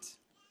discernment,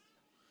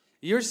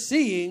 you're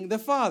seeing the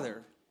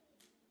Father.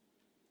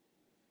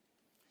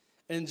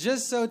 And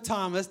just so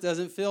Thomas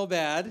doesn't feel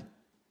bad,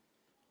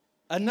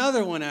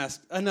 another one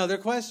asked another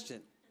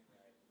question.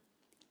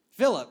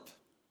 Philip.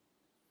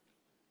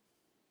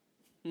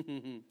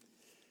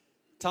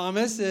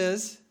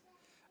 Thomas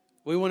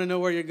we want to know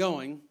where you're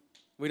going.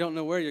 We don't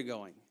know where you're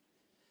going.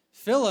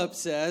 Philip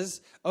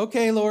says,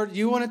 okay, Lord,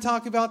 you want to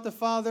talk about the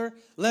Father?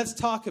 Let's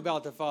talk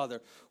about the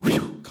Father.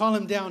 Whew, call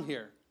him down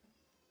here.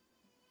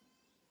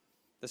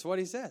 That's what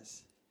he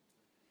says.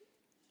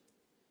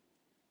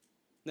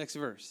 Next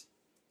verse.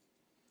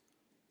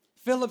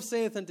 Philip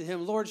saith unto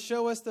him, Lord,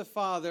 show us the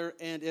Father,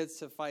 and it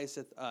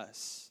sufficeth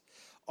us.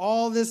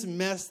 All this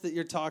mess that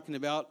you're talking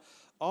about,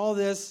 all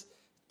this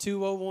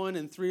 201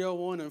 and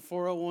 301 and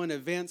 401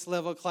 advanced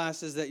level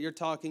classes that you're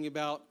talking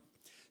about,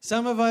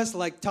 some of us,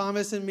 like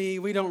Thomas and me,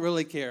 we don't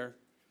really care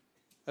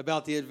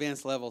about the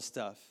advanced level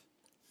stuff.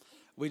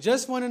 We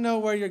just want to know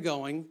where you're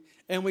going,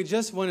 and we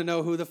just want to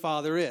know who the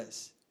Father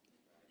is.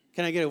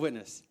 Can I get a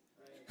witness?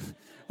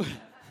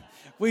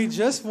 We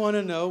just want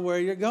to know where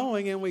you're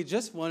going, and we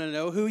just want to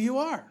know who you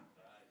are.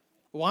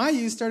 Why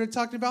you started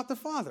talking about the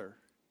Father.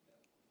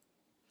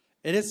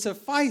 And it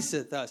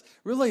sufficeth us.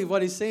 Really,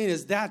 what he's saying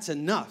is that's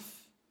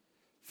enough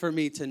for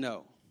me to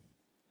know.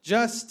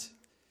 Just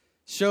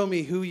show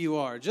me who you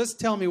are. Just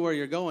tell me where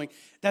you're going.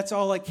 That's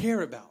all I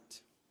care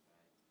about.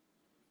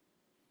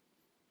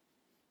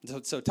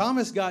 So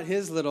Thomas got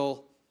his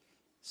little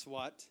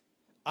SWAT.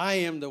 I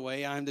am the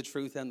way, I am the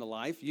truth, and the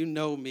life. You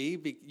know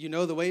me. You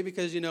know the way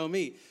because you know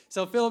me.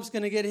 So Philip's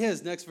going to get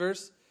his. Next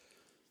verse.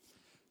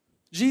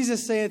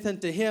 Jesus saith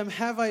unto him,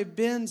 have I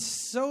been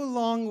so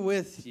long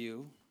with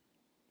you,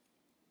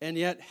 and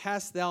yet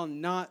hast thou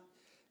not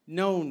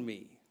known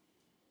me?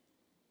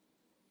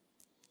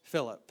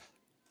 Philip.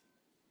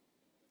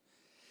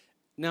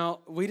 Now,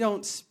 we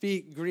don't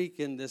speak Greek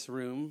in this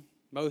room.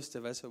 Most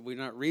of us, we're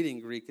not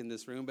reading Greek in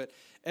this room. But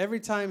every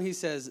time he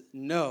says,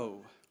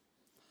 no,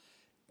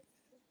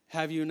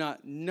 have you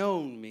not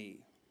known me?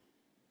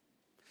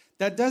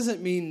 That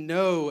doesn't mean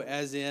no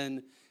as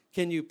in,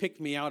 can you pick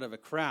me out of a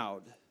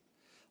crowd?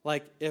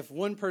 Like if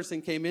one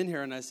person came in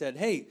here and I said,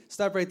 hey,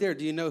 stop right there.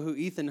 Do you know who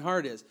Ethan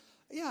Hart is?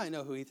 Yeah, I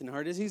know who Ethan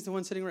Hart is. He's the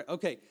one sitting right.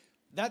 Okay,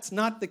 that's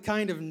not the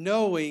kind of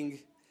knowing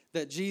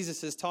that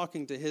Jesus is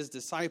talking to his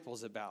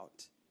disciples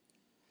about.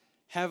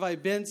 Have I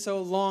been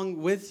so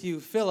long with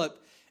you,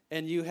 Philip,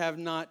 and you have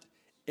not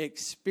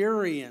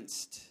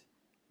experienced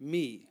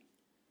me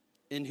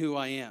in who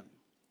I am?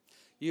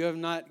 You have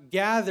not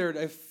gathered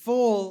a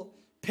full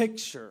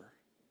picture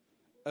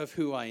of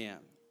who I am.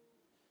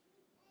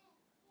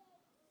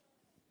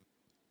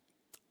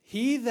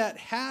 He that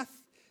hath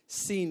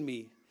seen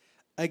me,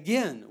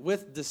 again,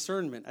 with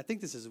discernment. I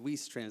think this is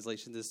Weiss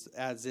translation. This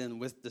adds in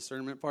with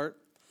discernment part.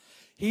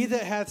 He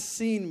that hath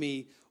seen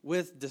me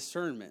with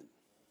discernment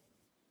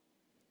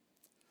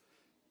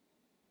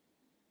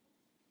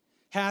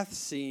hath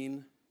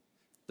seen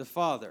the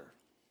Father.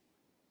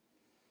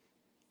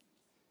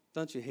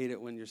 Don't you hate it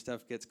when your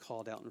stuff gets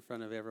called out in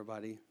front of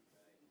everybody?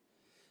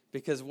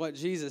 Because what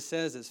Jesus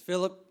says is,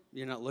 Philip,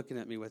 you're not looking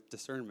at me with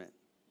discernment.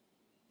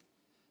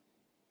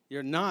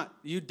 You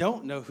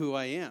don't know who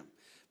I am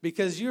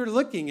because you're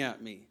looking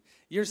at me.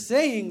 You're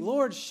saying,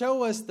 Lord,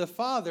 show us the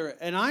Father.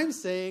 And I'm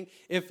saying,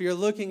 if you're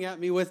looking at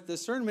me with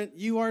discernment,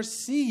 you are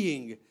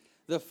seeing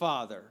the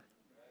Father.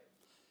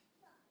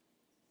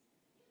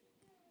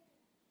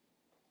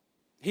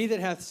 He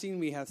that hath seen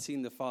me hath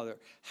seen the Father.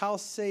 How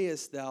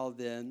sayest thou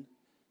then,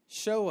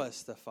 show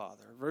us the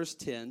Father? Verse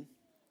 10.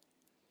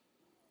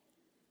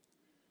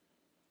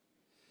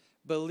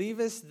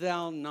 Believest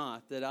thou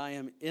not that I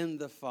am in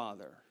the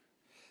Father?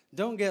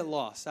 Don't get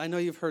lost. I know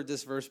you've heard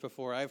this verse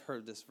before. I've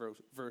heard this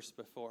verse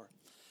before.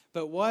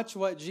 But watch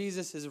what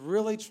Jesus is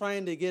really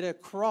trying to get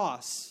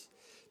across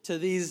to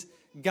these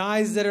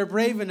guys that are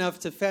brave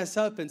enough to fess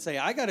up and say,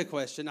 I got a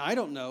question. I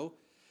don't know.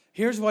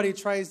 Here's what he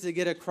tries to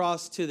get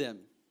across to them.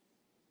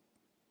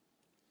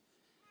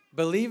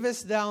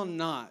 Believest thou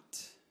not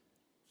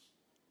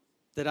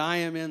that I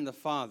am in the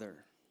Father?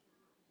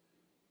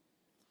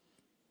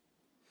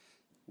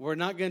 We're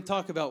not going to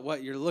talk about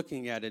what you're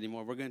looking at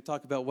anymore. We're going to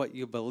talk about what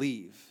you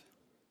believe.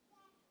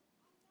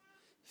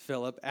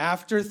 Philip,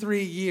 after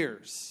 3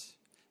 years,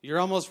 you're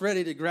almost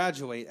ready to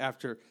graduate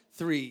after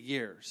 3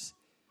 years.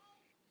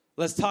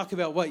 Let's talk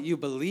about what you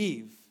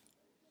believe.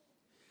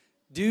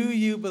 Do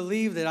you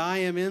believe that I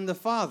am in the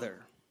Father?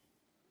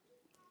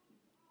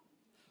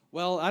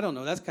 Well, I don't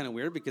know. That's kind of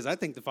weird because I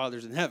think the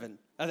Father's in heaven.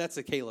 That's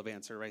a Caleb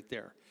answer right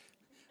there.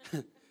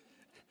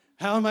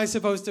 How am I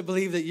supposed to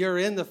believe that you're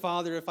in the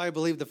Father if I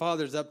believe the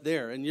Father's up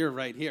there and you're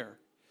right here?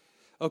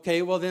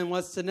 Okay, well then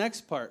what's the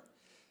next part?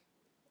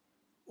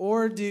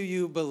 Or do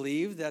you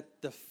believe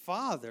that the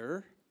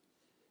Father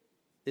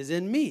is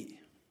in me?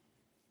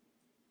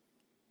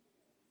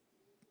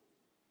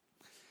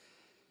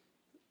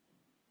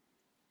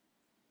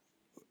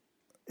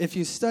 if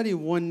you study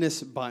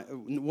oneness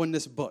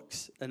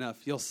books enough,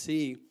 you'll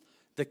see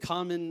the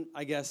common,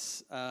 I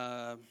guess,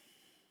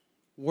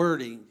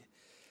 wording,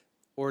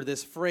 or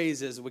this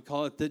phrase is, we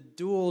call it the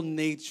dual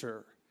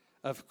nature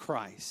of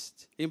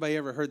Christ. Anybody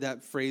ever heard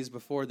that phrase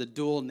before, the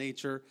dual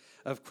nature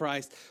of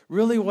Christ?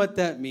 Really what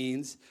that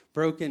means,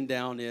 broken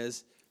down,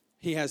 is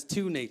he has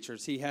two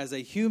natures. He has a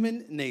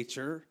human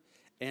nature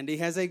and he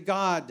has a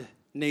God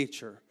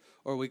nature,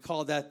 or we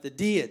call that the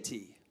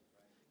deity.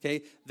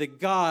 Okay, the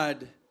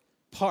God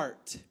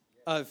part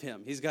of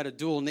him. He's got a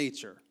dual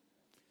nature.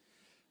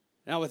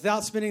 Now,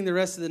 without spending the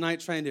rest of the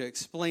night trying to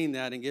explain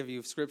that and give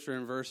you scripture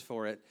and verse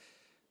for it,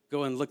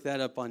 go and look that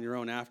up on your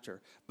own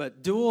after.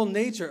 But dual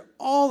nature,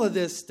 all of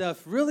this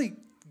stuff really,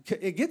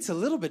 it gets a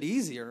little bit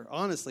easier,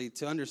 honestly,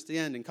 to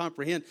understand and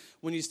comprehend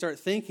when you start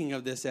thinking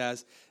of this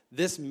as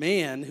this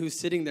man who's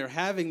sitting there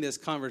having this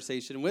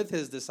conversation with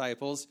his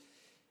disciples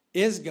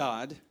is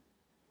God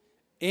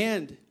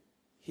and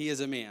he is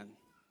a man.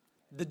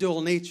 The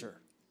dual nature.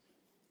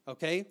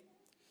 Okay?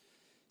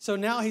 So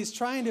now he's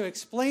trying to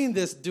explain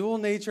this dual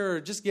nature,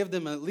 or just give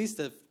them at least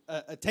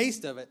a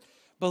taste of it.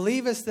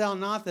 Believest thou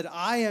not that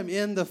I am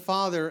in the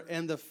Father,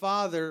 and the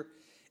Father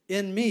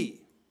in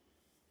me?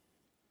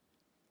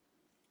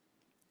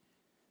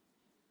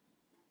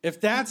 If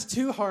that's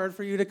too hard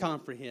for you to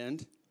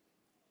comprehend,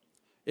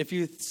 if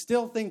you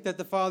still think that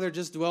the Father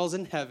just dwells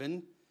in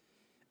heaven,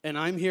 and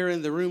I'm here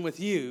in the room with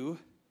you,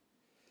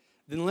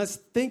 then let's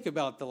think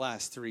about the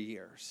last 3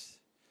 years.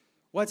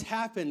 What's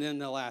happened in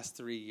the last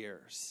 3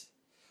 years?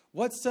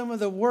 What's some of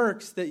the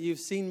works that you've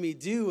seen me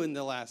do in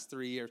the last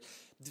 3 years?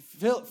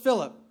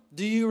 Philip,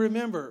 do you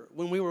remember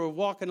when we were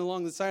walking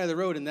along the side of the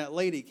road and that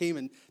lady came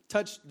and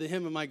touched the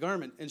hem of my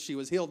garment and she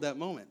was healed that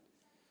moment?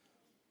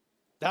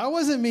 That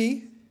wasn't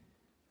me.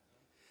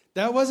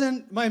 That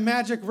wasn't my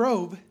magic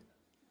robe.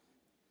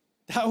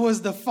 That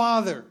was the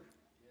Father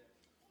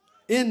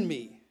in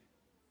me.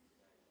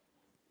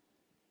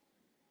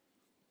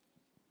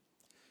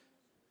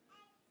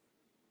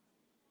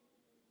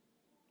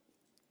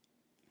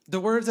 The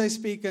words I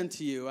speak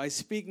unto you, I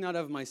speak not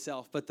of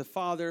myself, but the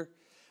Father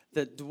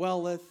that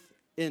dwelleth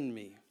in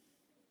me.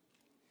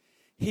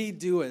 He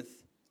doeth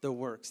the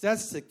works.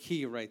 That's the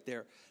key right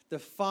there. The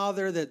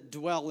Father that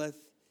dwelleth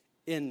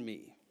in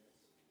me.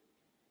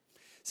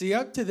 See,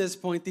 up to this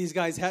point, these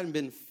guys hadn't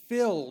been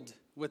filled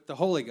with the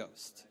Holy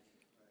Ghost.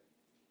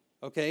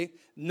 Okay?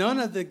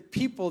 None of the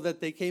people that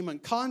they came in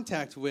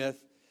contact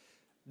with,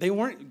 they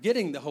weren't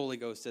getting the Holy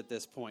Ghost at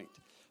this point.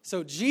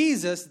 So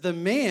Jesus, the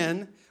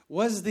man,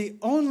 was the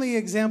only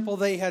example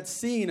they had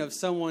seen of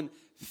someone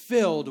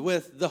filled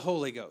with the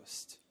Holy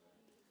Ghost.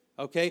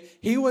 Okay?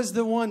 He was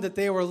the one that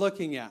they were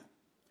looking at.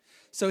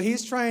 So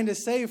he's trying to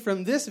say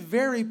from this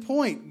very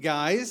point,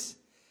 guys,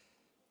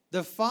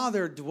 the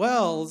Father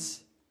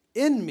dwells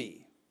in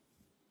me.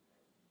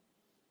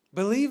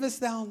 Believest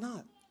thou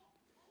not?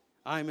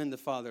 I'm in the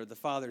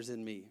Father's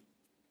in me.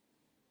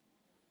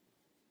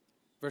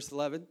 Verse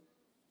 11.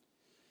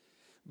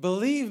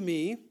 Believe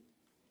me,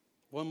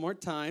 one more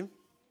time,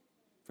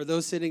 for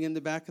those sitting in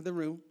the back of the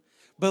room,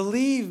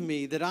 believe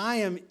me that I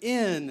am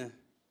in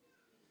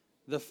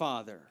the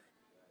Father.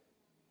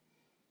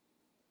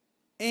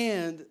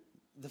 And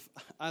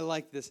I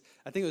like this.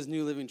 I think it was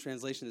New Living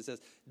Translation that says,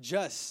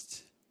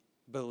 just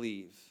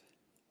believe.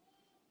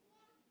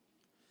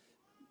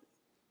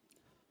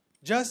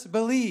 Just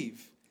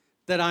believe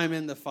that I'm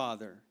in the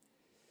Father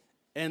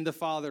and the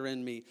Father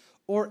in me.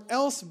 Or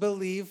else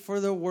believe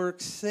for the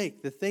work's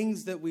sake, the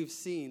things that we've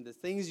seen, the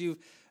things you've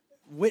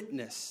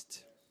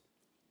witnessed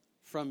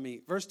from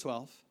me. Verse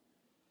 12.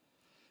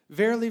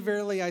 Verily,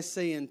 verily, I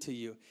say unto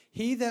you,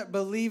 he that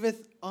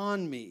believeth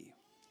on me.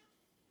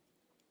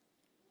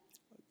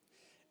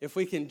 If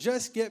we can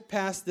just get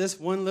past this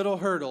one little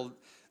hurdle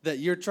that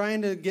you're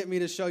trying to get me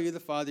to show you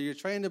the Father, you're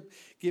trying to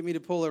get me to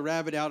pull a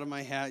rabbit out of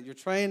my hat, you're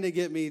trying to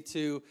get me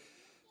to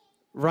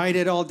write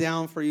it all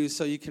down for you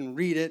so you can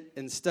read it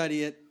and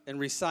study it and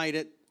recite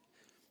it.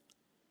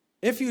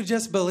 If you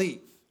just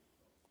believe.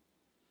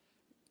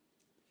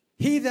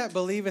 He that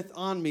believeth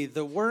on me,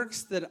 the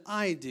works that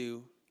I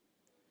do,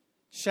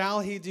 shall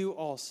he do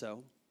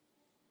also.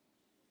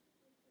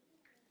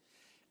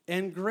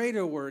 And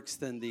greater works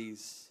than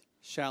these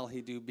shall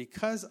he do,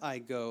 because I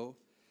go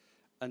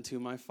unto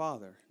my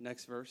Father.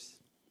 Next verse.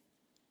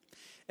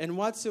 And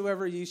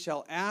whatsoever ye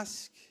shall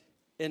ask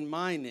in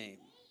my name,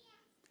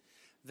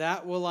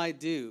 that will I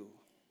do,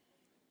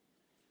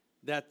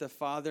 that the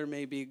Father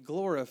may be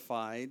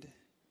glorified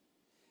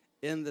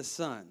in the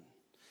Son.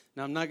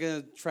 Now, I'm not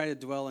going to try to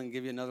dwell and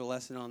give you another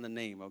lesson on the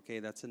name, okay?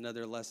 That's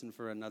another lesson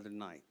for another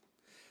night.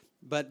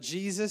 But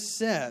Jesus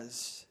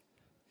says,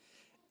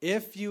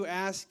 if you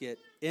ask it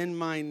in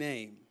my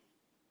name,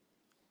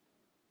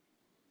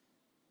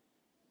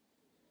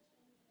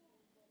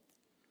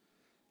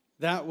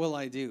 that will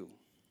I do.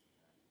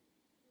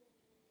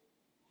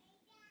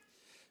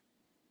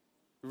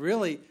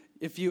 Really,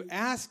 if you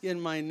ask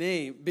in my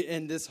name,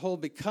 and this whole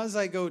because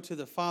I go to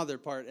the Father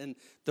part, and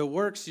the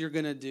works you're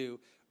going to do,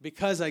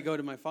 because I go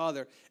to my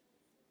Father,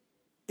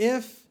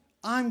 if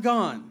I'm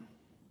gone,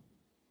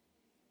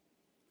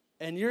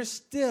 and you're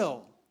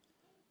still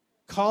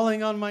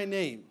calling on my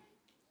name,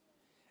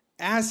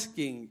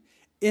 asking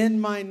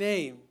in my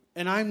name,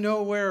 and I'm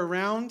nowhere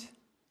around,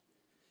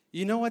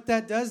 you know what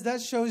that does?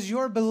 That shows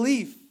your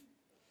belief,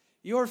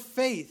 your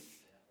faith,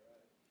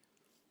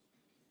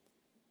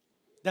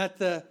 that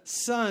the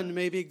Son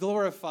may be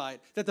glorified,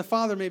 that the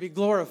Father may be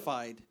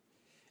glorified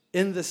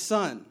in the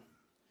Son.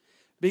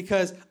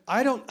 Because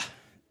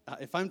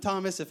if I'm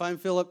Thomas, if I'm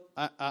Philip,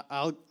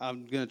 I'm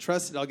going to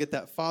trust it. I'll get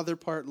that Father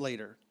part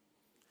later.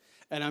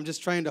 And I'm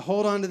just trying to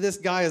hold on to this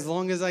guy as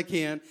long as I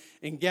can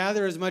and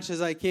gather as much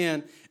as I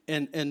can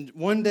and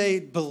one day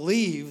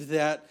believe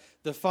that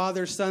the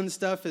Father-Son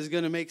stuff is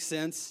going to make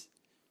sense.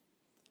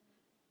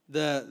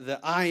 The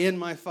I in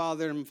my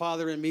Father and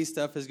Father in me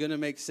stuff is going to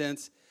make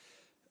sense.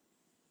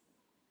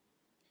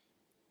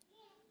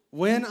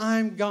 When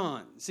I'm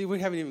gone, see, we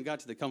haven't even got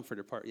to the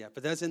comforter part yet,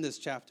 but that's in this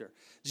chapter.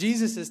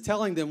 Jesus is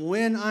telling them,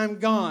 when I'm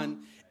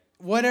gone,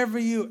 whatever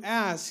you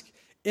ask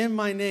in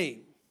my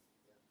name.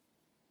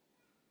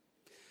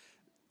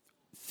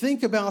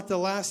 Think about the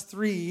last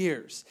 3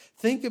 years.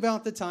 Think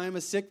about the time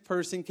a sick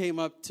person came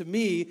up to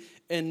me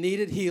and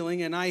needed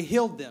healing, and I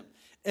healed them.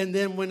 And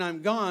then when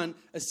I'm gone,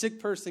 a sick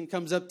person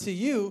comes up to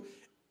you,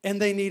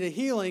 and they need a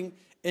healing,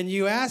 and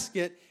you ask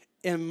it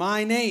in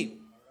my name.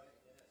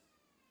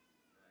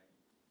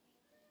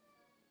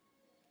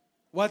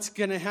 What's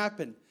going to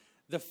happen?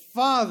 The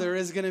Father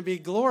is going to be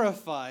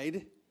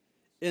glorified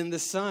in the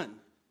Son.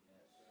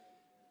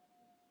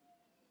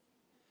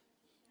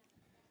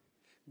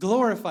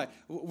 Glorified.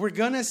 We're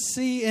going to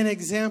see an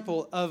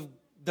example of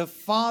the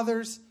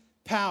Father's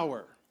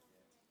power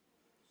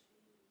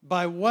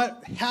by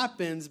what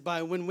happens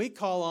by when we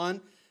call on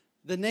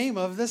the name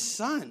of the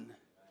Son.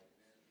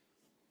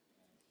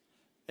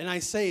 And I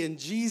say in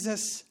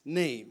Jesus'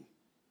 name,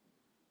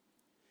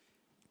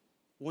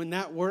 when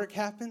that work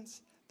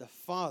happens, the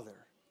Father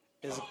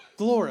is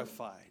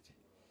glorified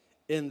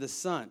in the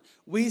Son.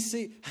 We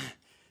see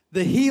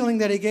the healing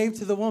that he gave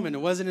to the woman.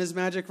 It wasn't his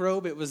magic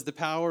robe. It was the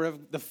power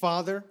of the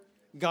Father,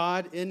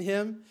 God in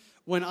him.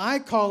 When I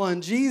call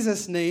on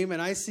Jesus' name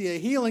and I see a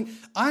healing,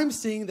 I'm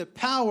seeing the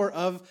power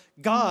of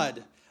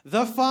God,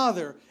 the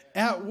Father,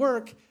 at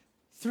work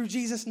through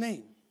Jesus'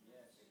 name.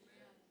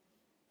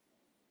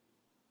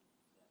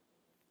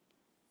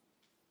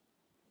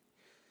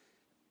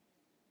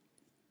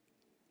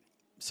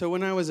 So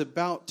when I was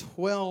about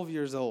 12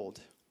 years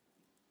old,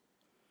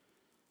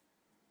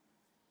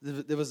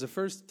 there was the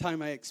first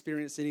time I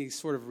experienced any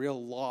sort of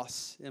real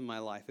loss in my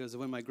life. It was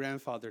when my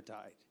grandfather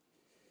died.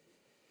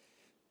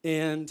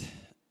 And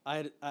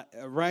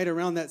right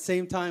around that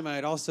same time, I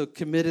had also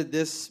committed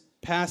this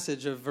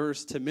passage of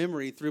verse to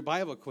memory through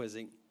Bible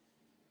quizzing.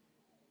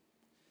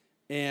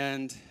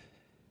 And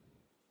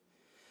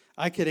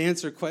I could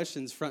answer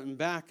questions front and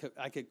back.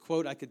 I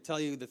could tell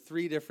you the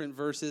 3 different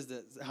verses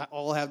that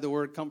all have the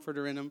word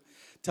comforter in them.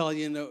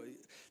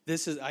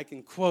 I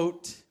can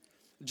quote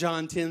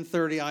John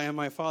 10:30, I and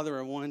my Father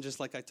are one, just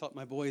like I taught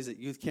my boys at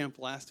youth camp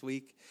last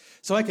week.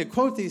 So I could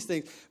quote these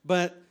things.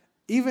 But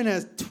even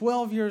as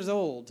 12 years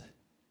old,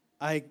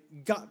 I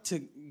got to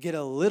get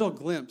a little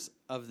glimpse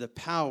of the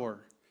power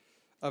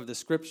of the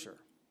Scripture.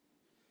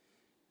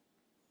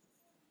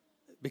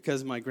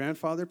 Because my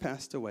grandfather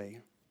passed away.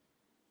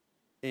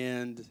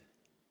 And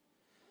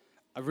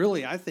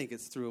I think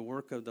it's through a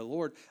work of the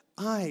Lord.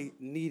 I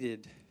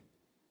needed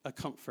a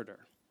comforter.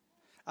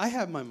 I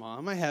have my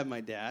mom. I have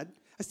my dad.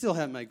 I still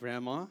have my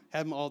grandma. I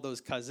have all those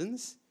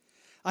cousins.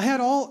 I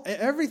had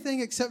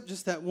everything except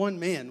just that one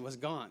man was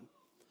gone.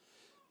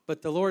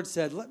 But the Lord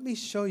said, let me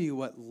show you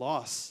what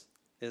loss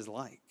is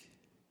like.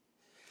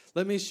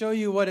 Let me show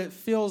you what it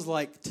feels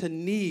like to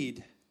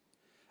need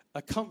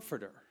a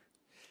comforter.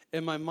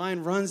 And my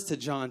mind runs to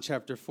John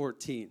chapter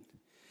 14.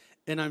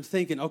 And I'm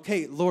thinking,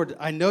 okay, Lord,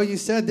 I know you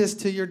said this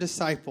to your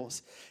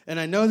disciples. And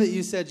I know that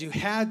you said you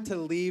had to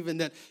leave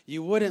and that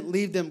you wouldn't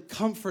leave them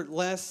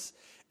comfortless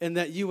and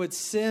that you would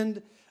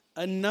send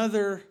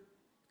another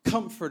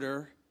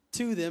comforter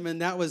to them.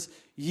 And that was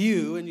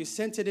you. And you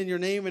sent it in your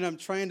name. And I'm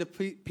trying to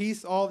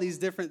piece all these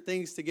different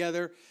things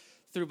together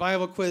through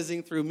Bible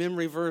quizzing, through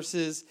memory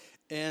verses,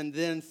 and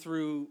then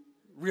through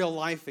real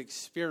life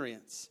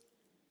experience.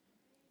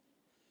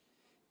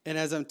 And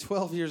as I'm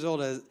 12 years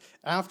old,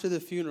 after the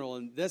funeral,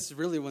 and that's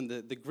really when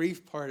the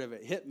grief part of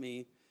it hit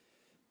me,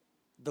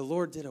 the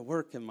Lord did a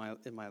work in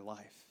my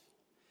life.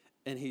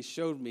 And he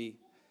showed me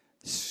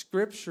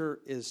Scripture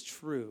is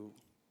true.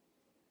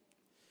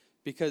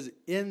 Because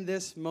in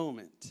this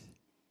moment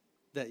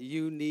that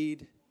you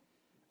need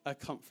a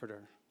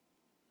comforter,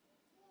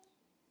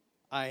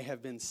 I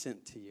have been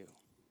sent to you.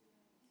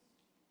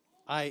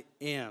 I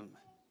am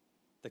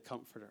the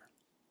comforter.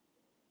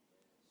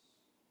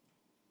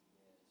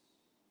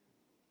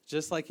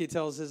 Just like he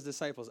tells his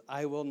disciples,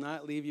 I will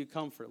not leave you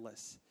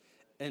comfortless.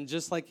 And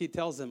just like he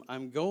tells them,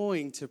 I'm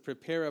going to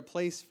prepare a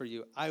place for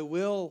you. I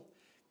will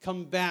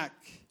come back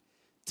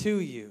to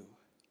you.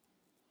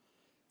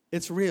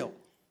 It's real.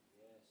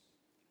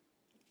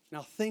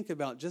 Now think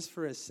about, just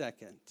for a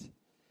second,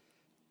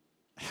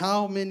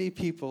 how many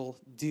people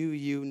do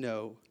you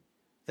know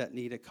that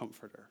need a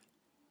comforter.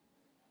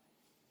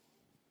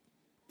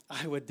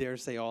 I would dare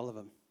say all of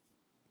them.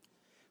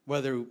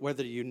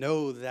 Whether you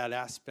know that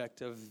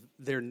aspect of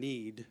their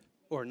need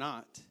or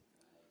not.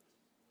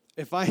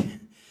 If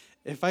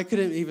I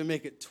couldn't even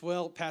make it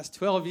past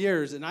 12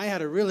 years and I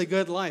had a really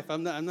good life,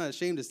 I'm not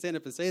ashamed to stand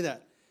up and say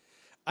that.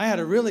 I had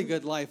a really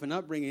good life and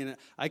upbringing.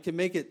 I could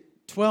make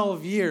it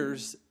 12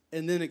 years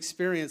and then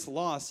experience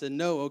loss and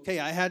know, okay,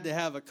 I had to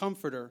have a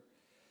comforter.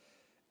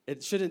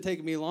 It shouldn't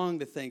take me long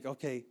to think,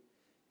 okay,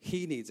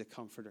 he needs a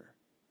comforter.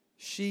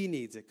 She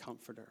needs a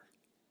comforter.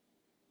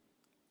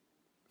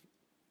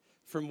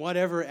 From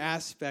whatever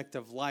aspect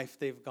of life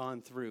they've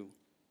gone through.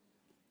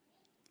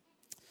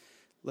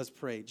 Let's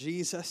pray.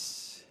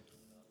 Jesus,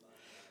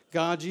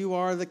 God, you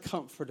are the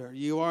comforter.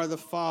 You are the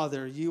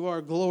Father. You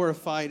are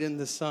glorified in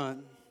the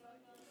Son.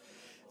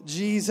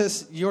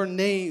 Jesus, your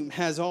name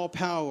has all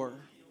power.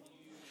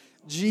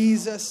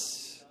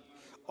 Jesus,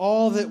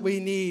 all that we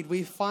need,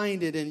 we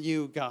find it in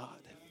you, God.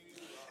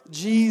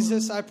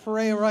 Jesus, I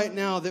pray right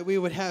now that we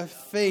would have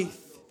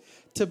faith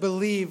to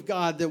believe,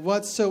 God, that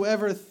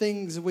whatsoever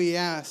things we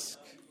ask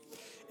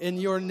in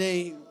your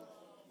name,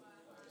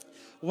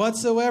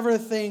 whatsoever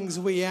things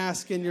we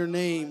ask in your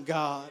name,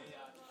 God,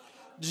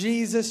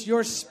 Jesus,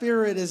 your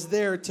Spirit is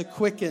there to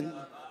quicken.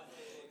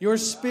 Your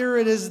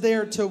Spirit is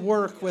there to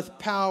work with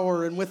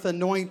power and with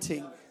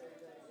anointing.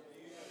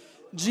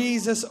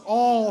 Jesus,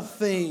 all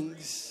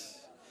things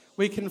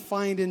we can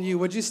find in you.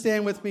 Would you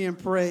stand with me and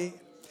pray?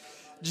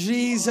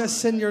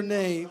 Jesus, in your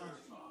name.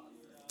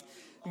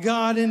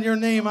 God, in your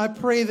name, I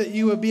pray that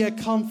you would be a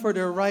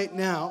comforter right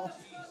now.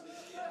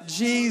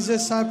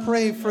 Jesus, I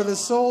pray for the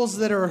souls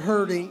that are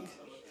hurting.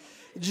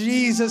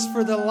 Jesus,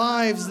 for the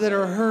lives that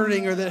are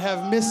hurting or that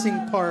have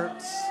missing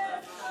parts.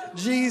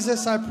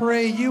 Jesus, I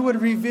pray you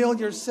would reveal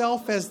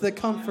yourself as the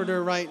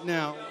comforter right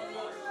now.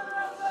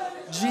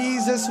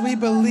 Jesus, we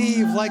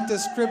believe, like the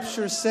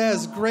scripture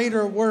says,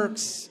 greater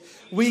works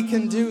we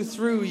can do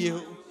through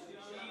you.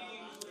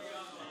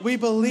 We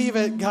believe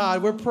it,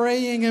 God. We're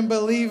praying and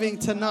believing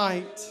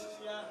tonight.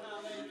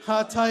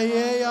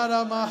 Hataye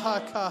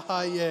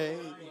aramahakahaye.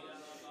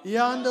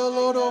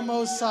 Yandoloro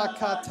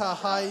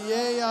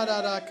mosakatahaye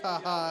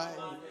ararakahai.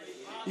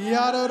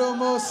 Yaroro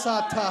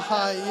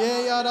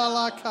mosatahaye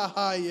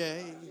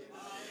aralakahaye.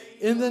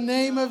 In the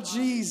name of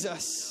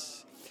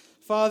Jesus,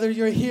 Father,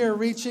 you're here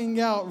reaching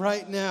out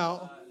right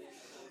now.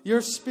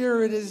 Your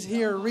Spirit is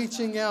here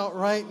reaching out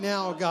right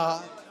now,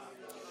 God.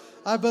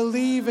 I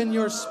believe in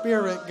your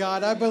Spirit,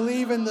 God. I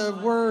believe in the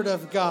Word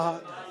of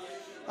God.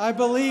 I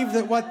believe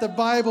that what the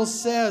Bible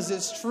says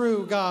is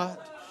true, God.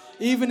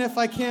 Even if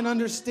I can't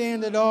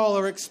understand it all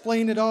or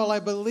explain it all, I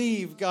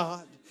believe,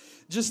 God.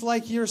 Just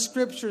like your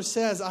scripture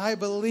says, I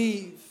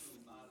believe.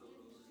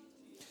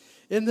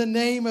 In the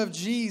name of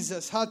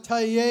Jesus.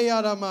 Hataye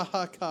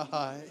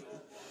aramahakahai.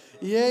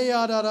 Ye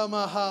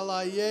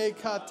adaramahala ye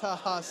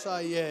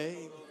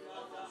katahasaye.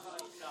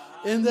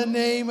 In the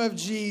name of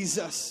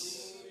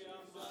Jesus.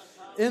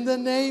 In the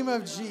name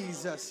of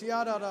Jesus.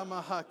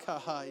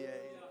 Yadaramahakahaye.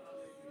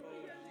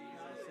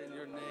 In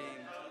your name.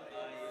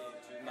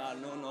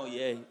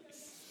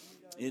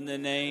 In the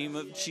name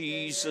of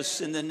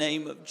Jesus. In the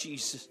name of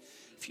Jesus.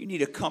 If you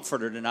need a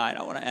comforter tonight,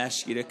 I want to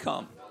ask you to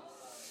come.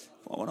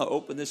 I want to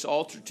open this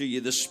altar to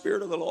you. The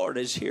Spirit of the Lord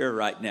is here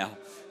right now.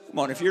 Come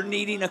on, if you're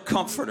needing a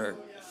comforter,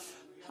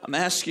 I'm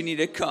asking you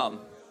to come.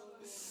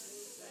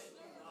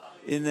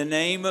 In the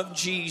name of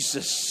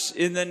Jesus,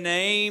 in the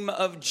name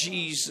of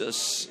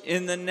Jesus,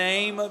 in the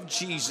name of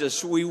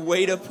Jesus, we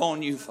wait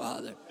upon you,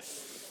 Father.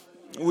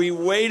 We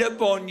wait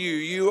upon you.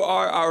 You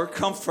are our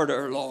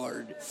comforter,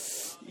 Lord.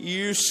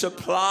 You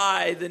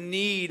supply the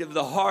need of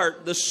the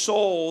heart, the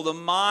soul, the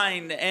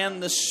mind,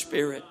 and the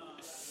spirit.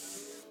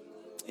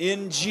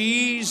 In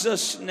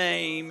Jesus'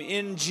 name,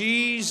 in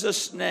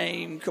Jesus'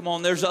 name. Come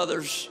on, there's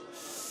others.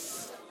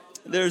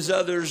 There's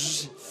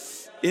others.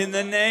 In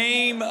the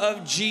name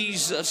of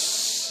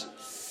Jesus.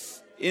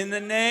 In the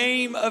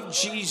name of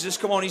Jesus.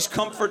 Come on, he's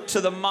comfort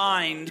to the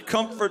mind,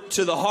 comfort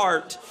to the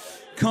heart,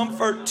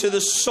 comfort to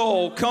the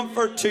soul,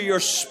 comfort to your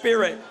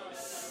spirit.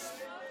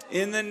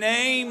 In the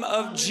name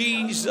of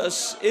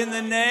Jesus. In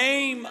the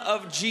name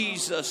of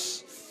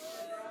Jesus.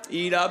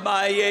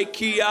 Iramaye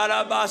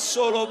kiaraba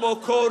solo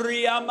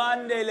bokori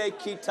amandele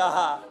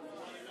kitaha.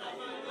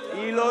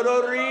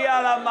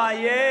 Ilodoria la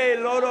maye,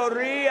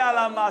 lodoria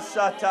la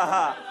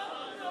masataha.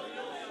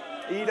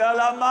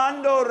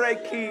 Idalamando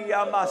reki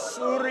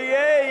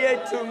amasurie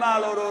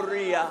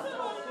yetumalodoria.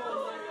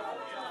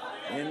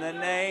 In the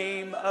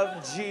name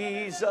of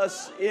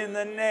Jesus. In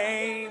the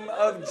name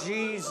of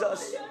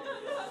Jesus.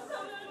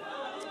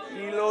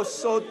 Ilo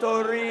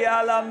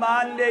sotoria la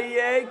mande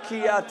ye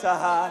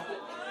kiataha.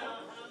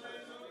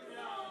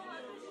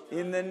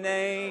 In the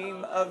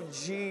name of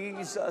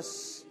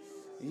Jesus,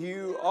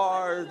 you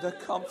are the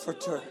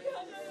comforter.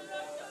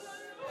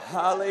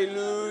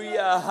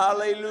 Hallelujah,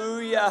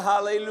 hallelujah,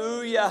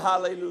 hallelujah,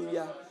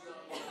 hallelujah.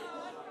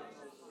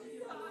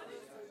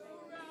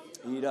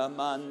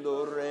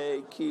 Iramando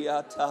re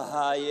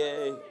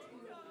kiatahaye.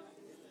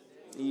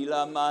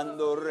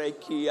 Ilamando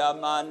reki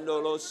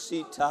amando lo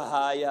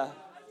sitahaya.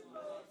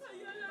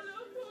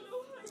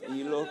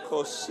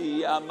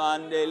 Ilokosi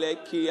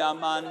amandele ki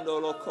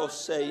amando lo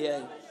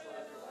koseye.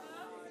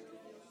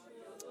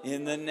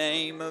 In the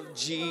name of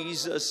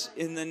Jesus,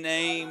 in the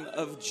name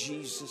of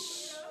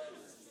Jesus.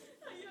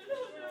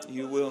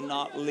 You will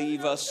not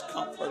leave us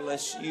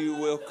comfortless. You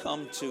will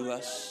come to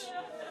us.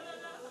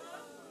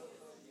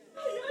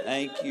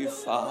 Thank you,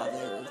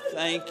 Father.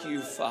 Thank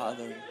you,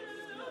 Father.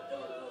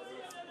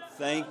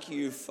 Thank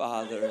you,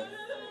 Father.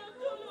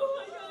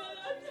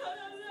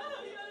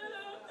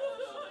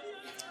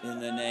 In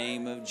the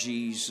name of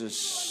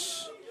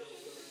Jesus.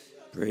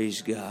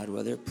 Praise God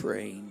while they're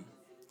praying.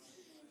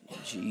 In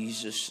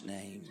Jesus'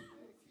 name.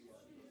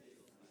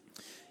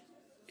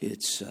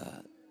 It's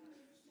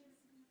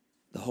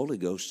the Holy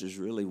Ghost is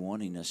really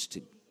wanting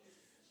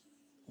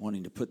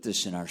to put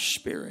this in our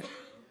spirit.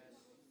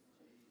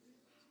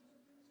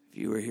 If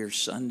you were here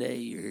Sunday,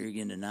 you're here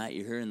again tonight,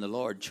 you're hearing the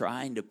Lord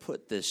trying to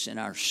put this in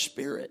our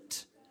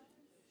spirit.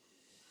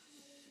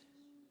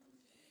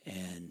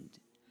 And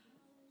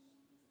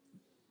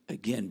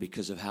again,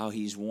 because of how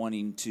He's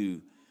wanting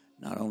to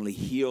not only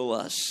heal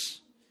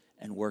us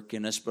and work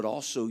in us, but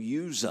also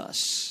use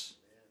us.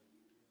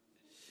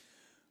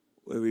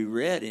 Where we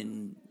read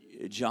in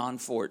John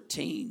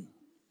 14,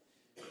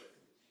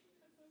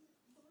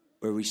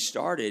 where we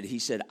started, He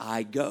said,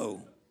 I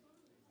go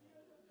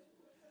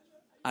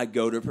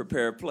to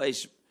prepare a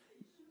place.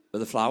 But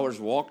the flowers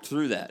walked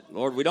through that.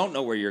 Lord, we don't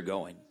know where you're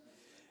going.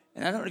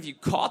 And I don't know if you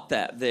caught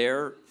that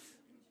there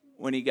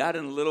when He got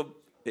in a little,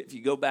 if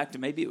you go back to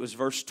maybe it was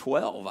verse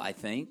 12, I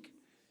think.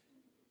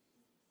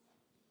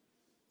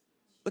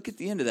 Look at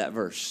the end of that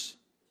verse.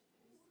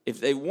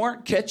 If they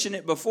weren't catching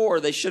it before,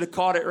 they should have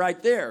caught it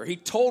right there. He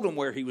told them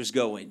where He was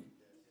going.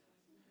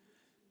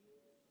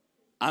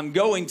 I'm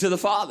going to the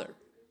Father.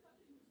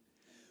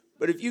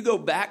 But if you go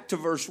back to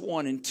verse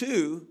 1 and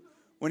 2,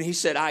 when He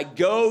said, I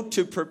go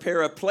to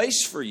prepare a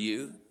place for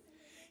you,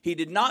 He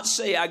did not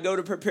say, I go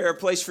to prepare a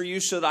place for you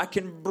so that I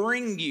can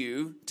bring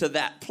you to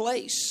that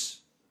place.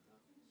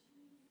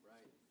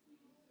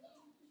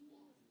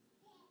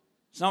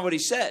 It's not what He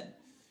said.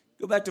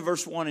 Go back to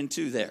verse 1 and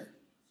 2 there.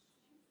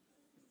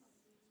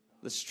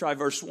 Let's try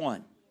verse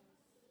 1.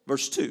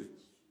 Verse 2.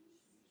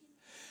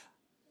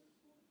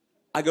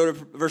 I go to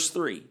verse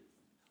 3.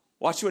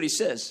 Watch what He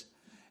says.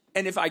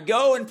 And if I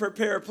go and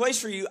prepare a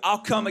place for you, I'll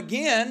come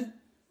again,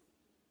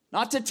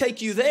 not to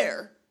take you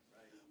there,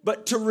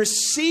 but to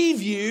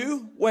receive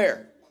you,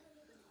 where?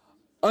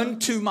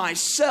 Unto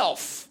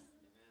myself.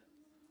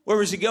 Where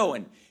was He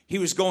going? He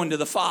was going to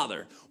the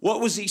Father. What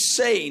was He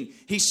saying?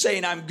 He's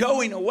saying, I'm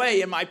going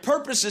away, and my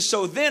purpose is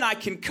so then I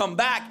can come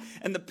back.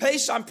 And the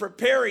place I'm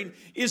preparing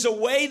is a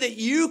way that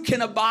you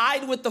can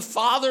abide with the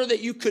Father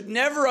that you could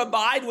never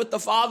abide with the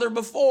Father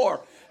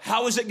before.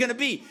 How is it going to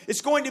be?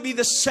 It's going to be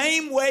the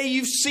same way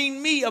you've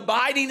seen me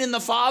abiding in the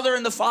Father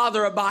and the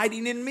Father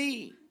abiding in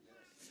me.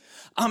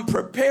 I'm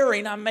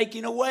preparing, I'm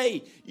making a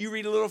way. You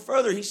read a little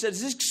further. He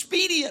says, it's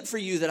expedient for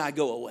you that I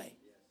go away.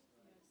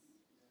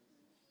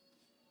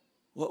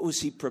 What was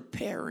He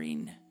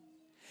preparing?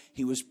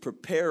 He was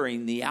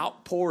preparing the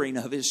outpouring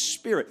of His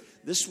Spirit.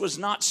 This was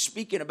not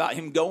speaking about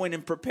Him going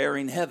and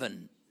preparing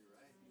heaven.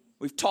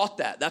 We've taught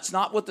that. That's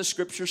not what the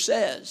Scripture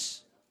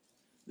says.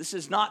 This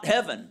is not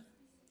heaven.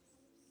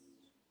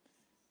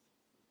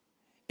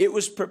 It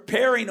was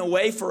preparing a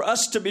way for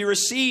us to be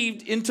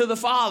received into the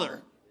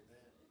Father.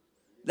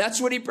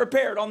 That's what He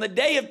prepared. On the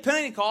day of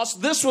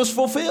Pentecost, this was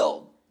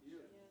fulfilled.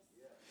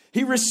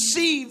 He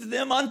received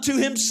them unto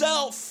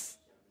Himself.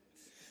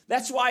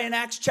 That's why in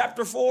Acts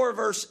chapter 4,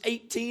 verse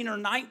 18 or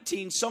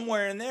 19,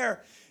 somewhere in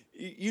there,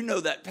 you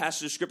know that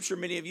passage of Scripture,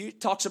 many of you, it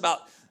talks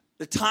about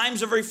the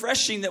times of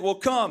refreshing that will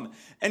come.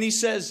 And He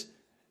says,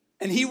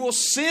 and He will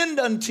send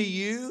unto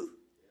you.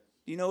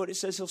 You know what it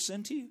says He'll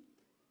send to you?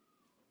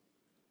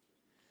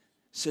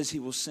 It says He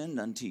will send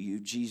unto you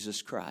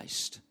Jesus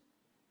Christ.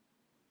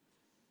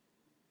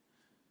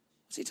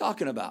 What's He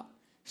talking about?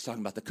 He's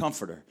talking about the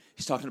Comforter.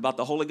 He's talking about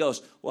the Holy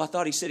Ghost. Well, I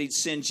thought He said He'd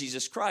send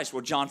Jesus Christ.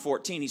 Well, John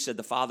 14, He said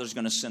the Father's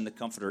going to send the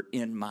Comforter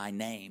in my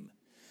name.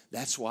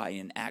 That's why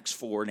in Acts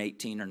 4 and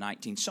 18 or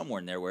 19, somewhere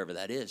in there, wherever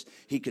that is,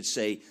 He could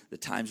say the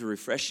times of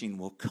refreshing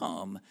will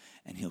come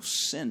and He'll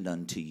send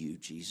unto you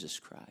Jesus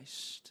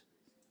Christ.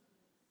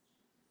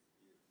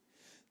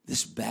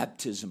 This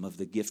baptism of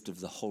the gift of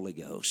the Holy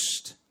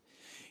Ghost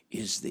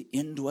is the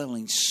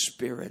indwelling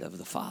Spirit of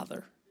the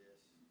Father.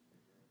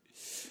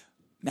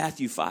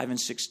 Matthew 5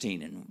 and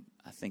 16, and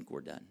I think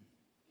we're done.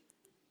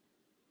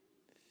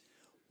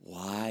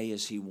 Why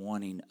is He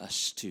wanting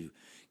us to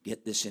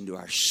get this into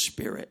our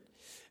spirit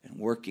and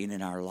working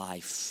in our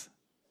life?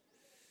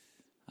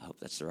 I hope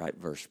that's the right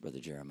verse, Brother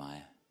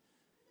Jeremiah.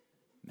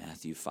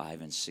 Matthew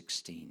 5 and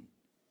 16.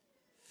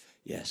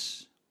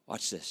 Yes,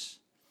 watch this.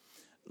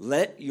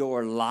 Let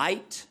your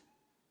light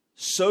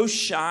so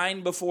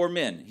shine before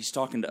men. He's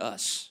talking to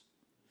us.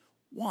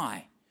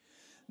 Why?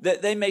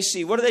 That they may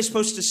see. What are they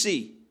supposed to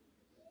see?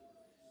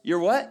 Your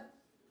what?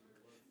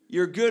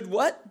 Your good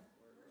what?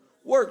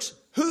 Works.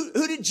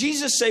 Who did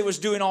Jesus say was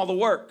doing all the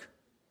work?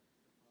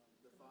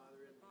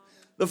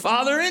 The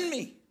Father in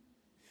me.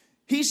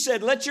 He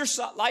said, let your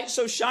light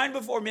so shine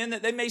before men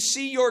that they may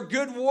see your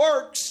good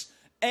works.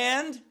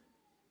 And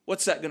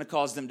what's that going to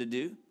cause them to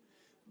do?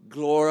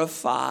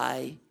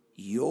 Glorify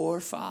your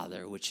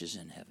Father which is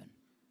in heaven.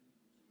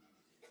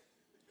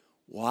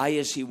 Why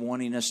is he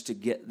wanting us to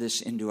get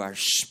this into our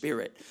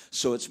spirit?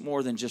 So it's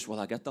more than just, well,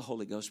 I got the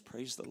Holy Ghost,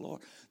 praise the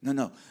Lord.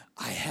 No,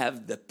 I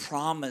have the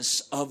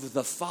promise of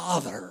the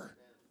Father.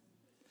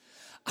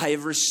 I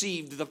have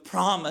received the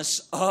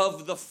promise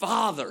of the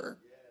Father.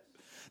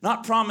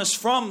 Not promise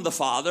from the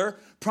Father,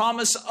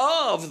 promise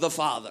of the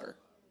Father.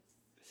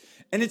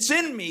 And it's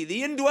in me.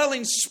 The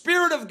indwelling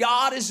Spirit of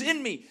God is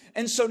in me.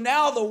 And so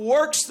now the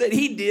works that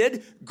he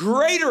did,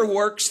 greater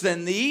works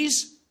than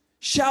these,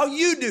 shall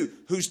you do.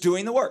 Who's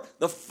doing the work?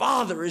 The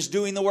Father is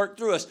doing the work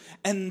through us.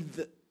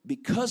 And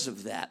because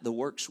of that, the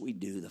works we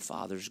do, the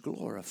Father's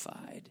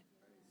glorified.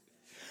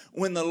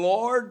 When the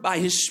Lord, by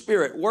his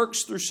Spirit,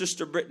 works through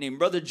Sister Brittany and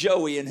Brother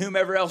Joey and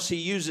whomever else he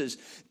uses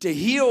to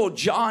heal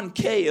John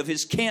Kay of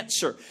his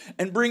cancer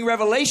and bring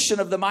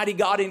revelation of the mighty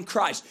God in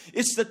Christ,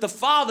 it's that the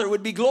Father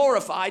would be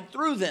glorified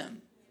through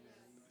them.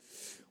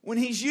 When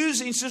he's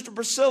using Sister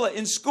Priscilla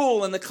in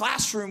school, in the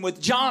classroom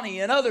with Johnny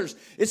and others,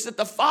 it's that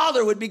the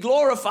Father would be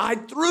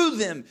glorified through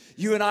them.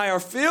 You and I are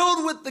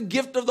filled with the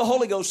gift of the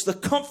Holy Ghost, the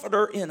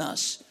Comforter in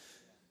us,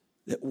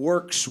 that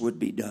works would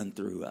be done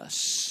through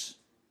us.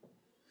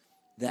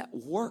 That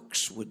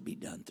works would be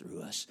done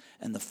through us,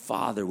 and the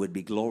Father would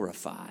be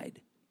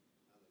glorified.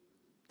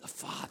 The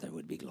Father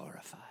would be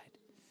glorified.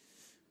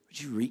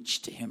 Would you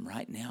reach to him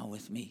right now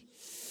with me?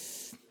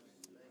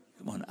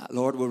 Come on,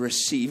 Lord, we'll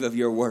receive of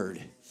your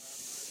word.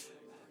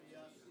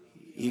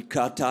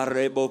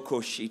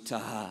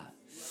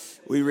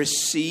 We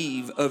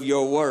receive of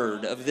your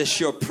word, of this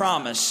your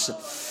promise.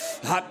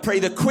 I pray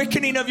the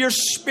quickening of your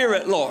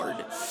Spirit, Lord.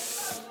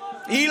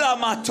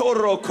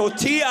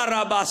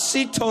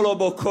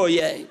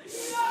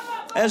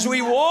 As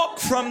we walk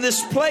from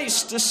this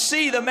place to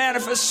see the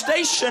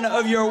manifestation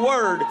of your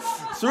word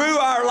through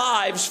our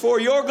lives for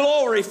your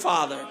glory,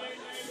 Father.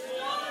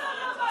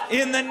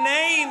 In the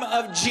name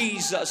of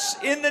Jesus.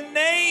 In the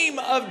name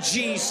of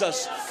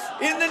Jesus.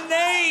 In the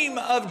name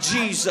of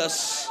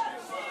Jesus.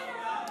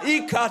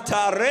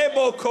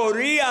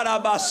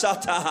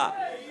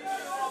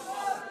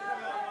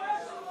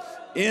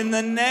 In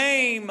the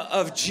name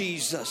of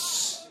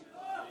Jesus.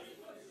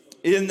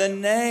 In the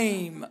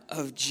name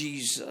of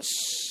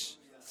Jesus.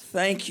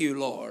 Thank you,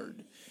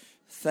 Lord.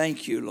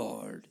 Thank you,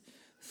 Lord.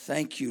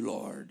 Thank you,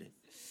 Lord.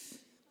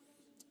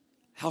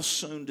 How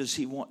soon does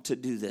he want to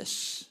do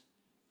this?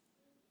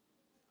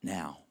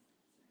 Now.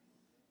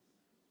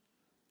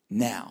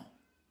 Now.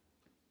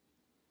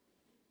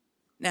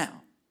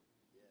 Now.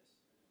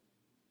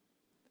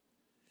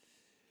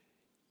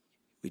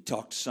 We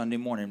talked Sunday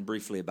morning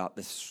briefly about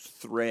this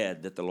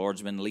thread that the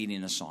Lord's been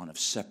leading us on of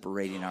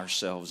separating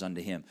ourselves unto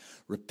him.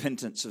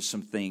 Repentance of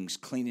some things,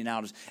 cleaning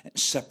out, and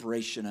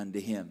separation unto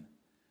him.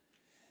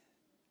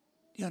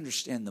 Do you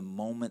understand the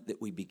moment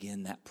that we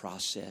begin that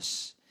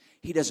process?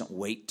 He doesn't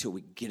wait till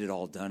we get it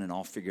all done and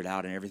all figured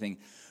out and everything.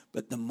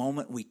 But the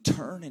moment we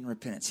turn in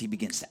repentance, he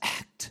begins to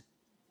act.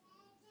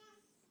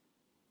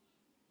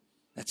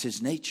 That's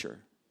his nature.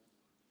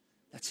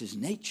 That's his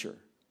nature.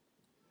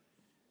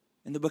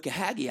 In the book of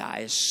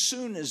Haggai, as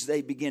soon as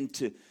they begin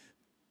to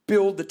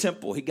build the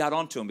temple, he got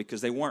onto them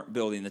because they weren't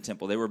building the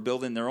temple. They were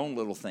building their own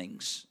little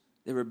things.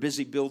 They were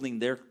busy building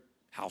their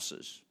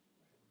houses.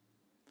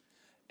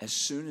 As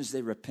soon as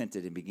they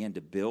repented and began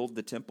to build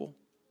the temple,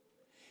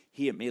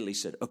 he immediately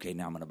said, okay,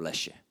 now I'm going to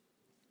bless you.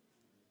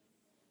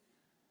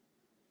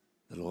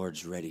 The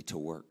Lord's ready to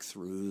work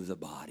through the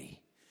body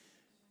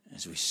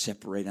as we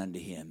separate unto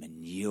him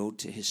and yield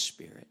to his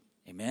Spirit.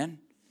 Amen?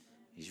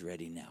 He's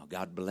ready now.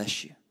 God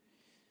bless you.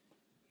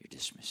 You're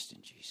dismissed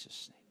in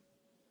Jesus' name.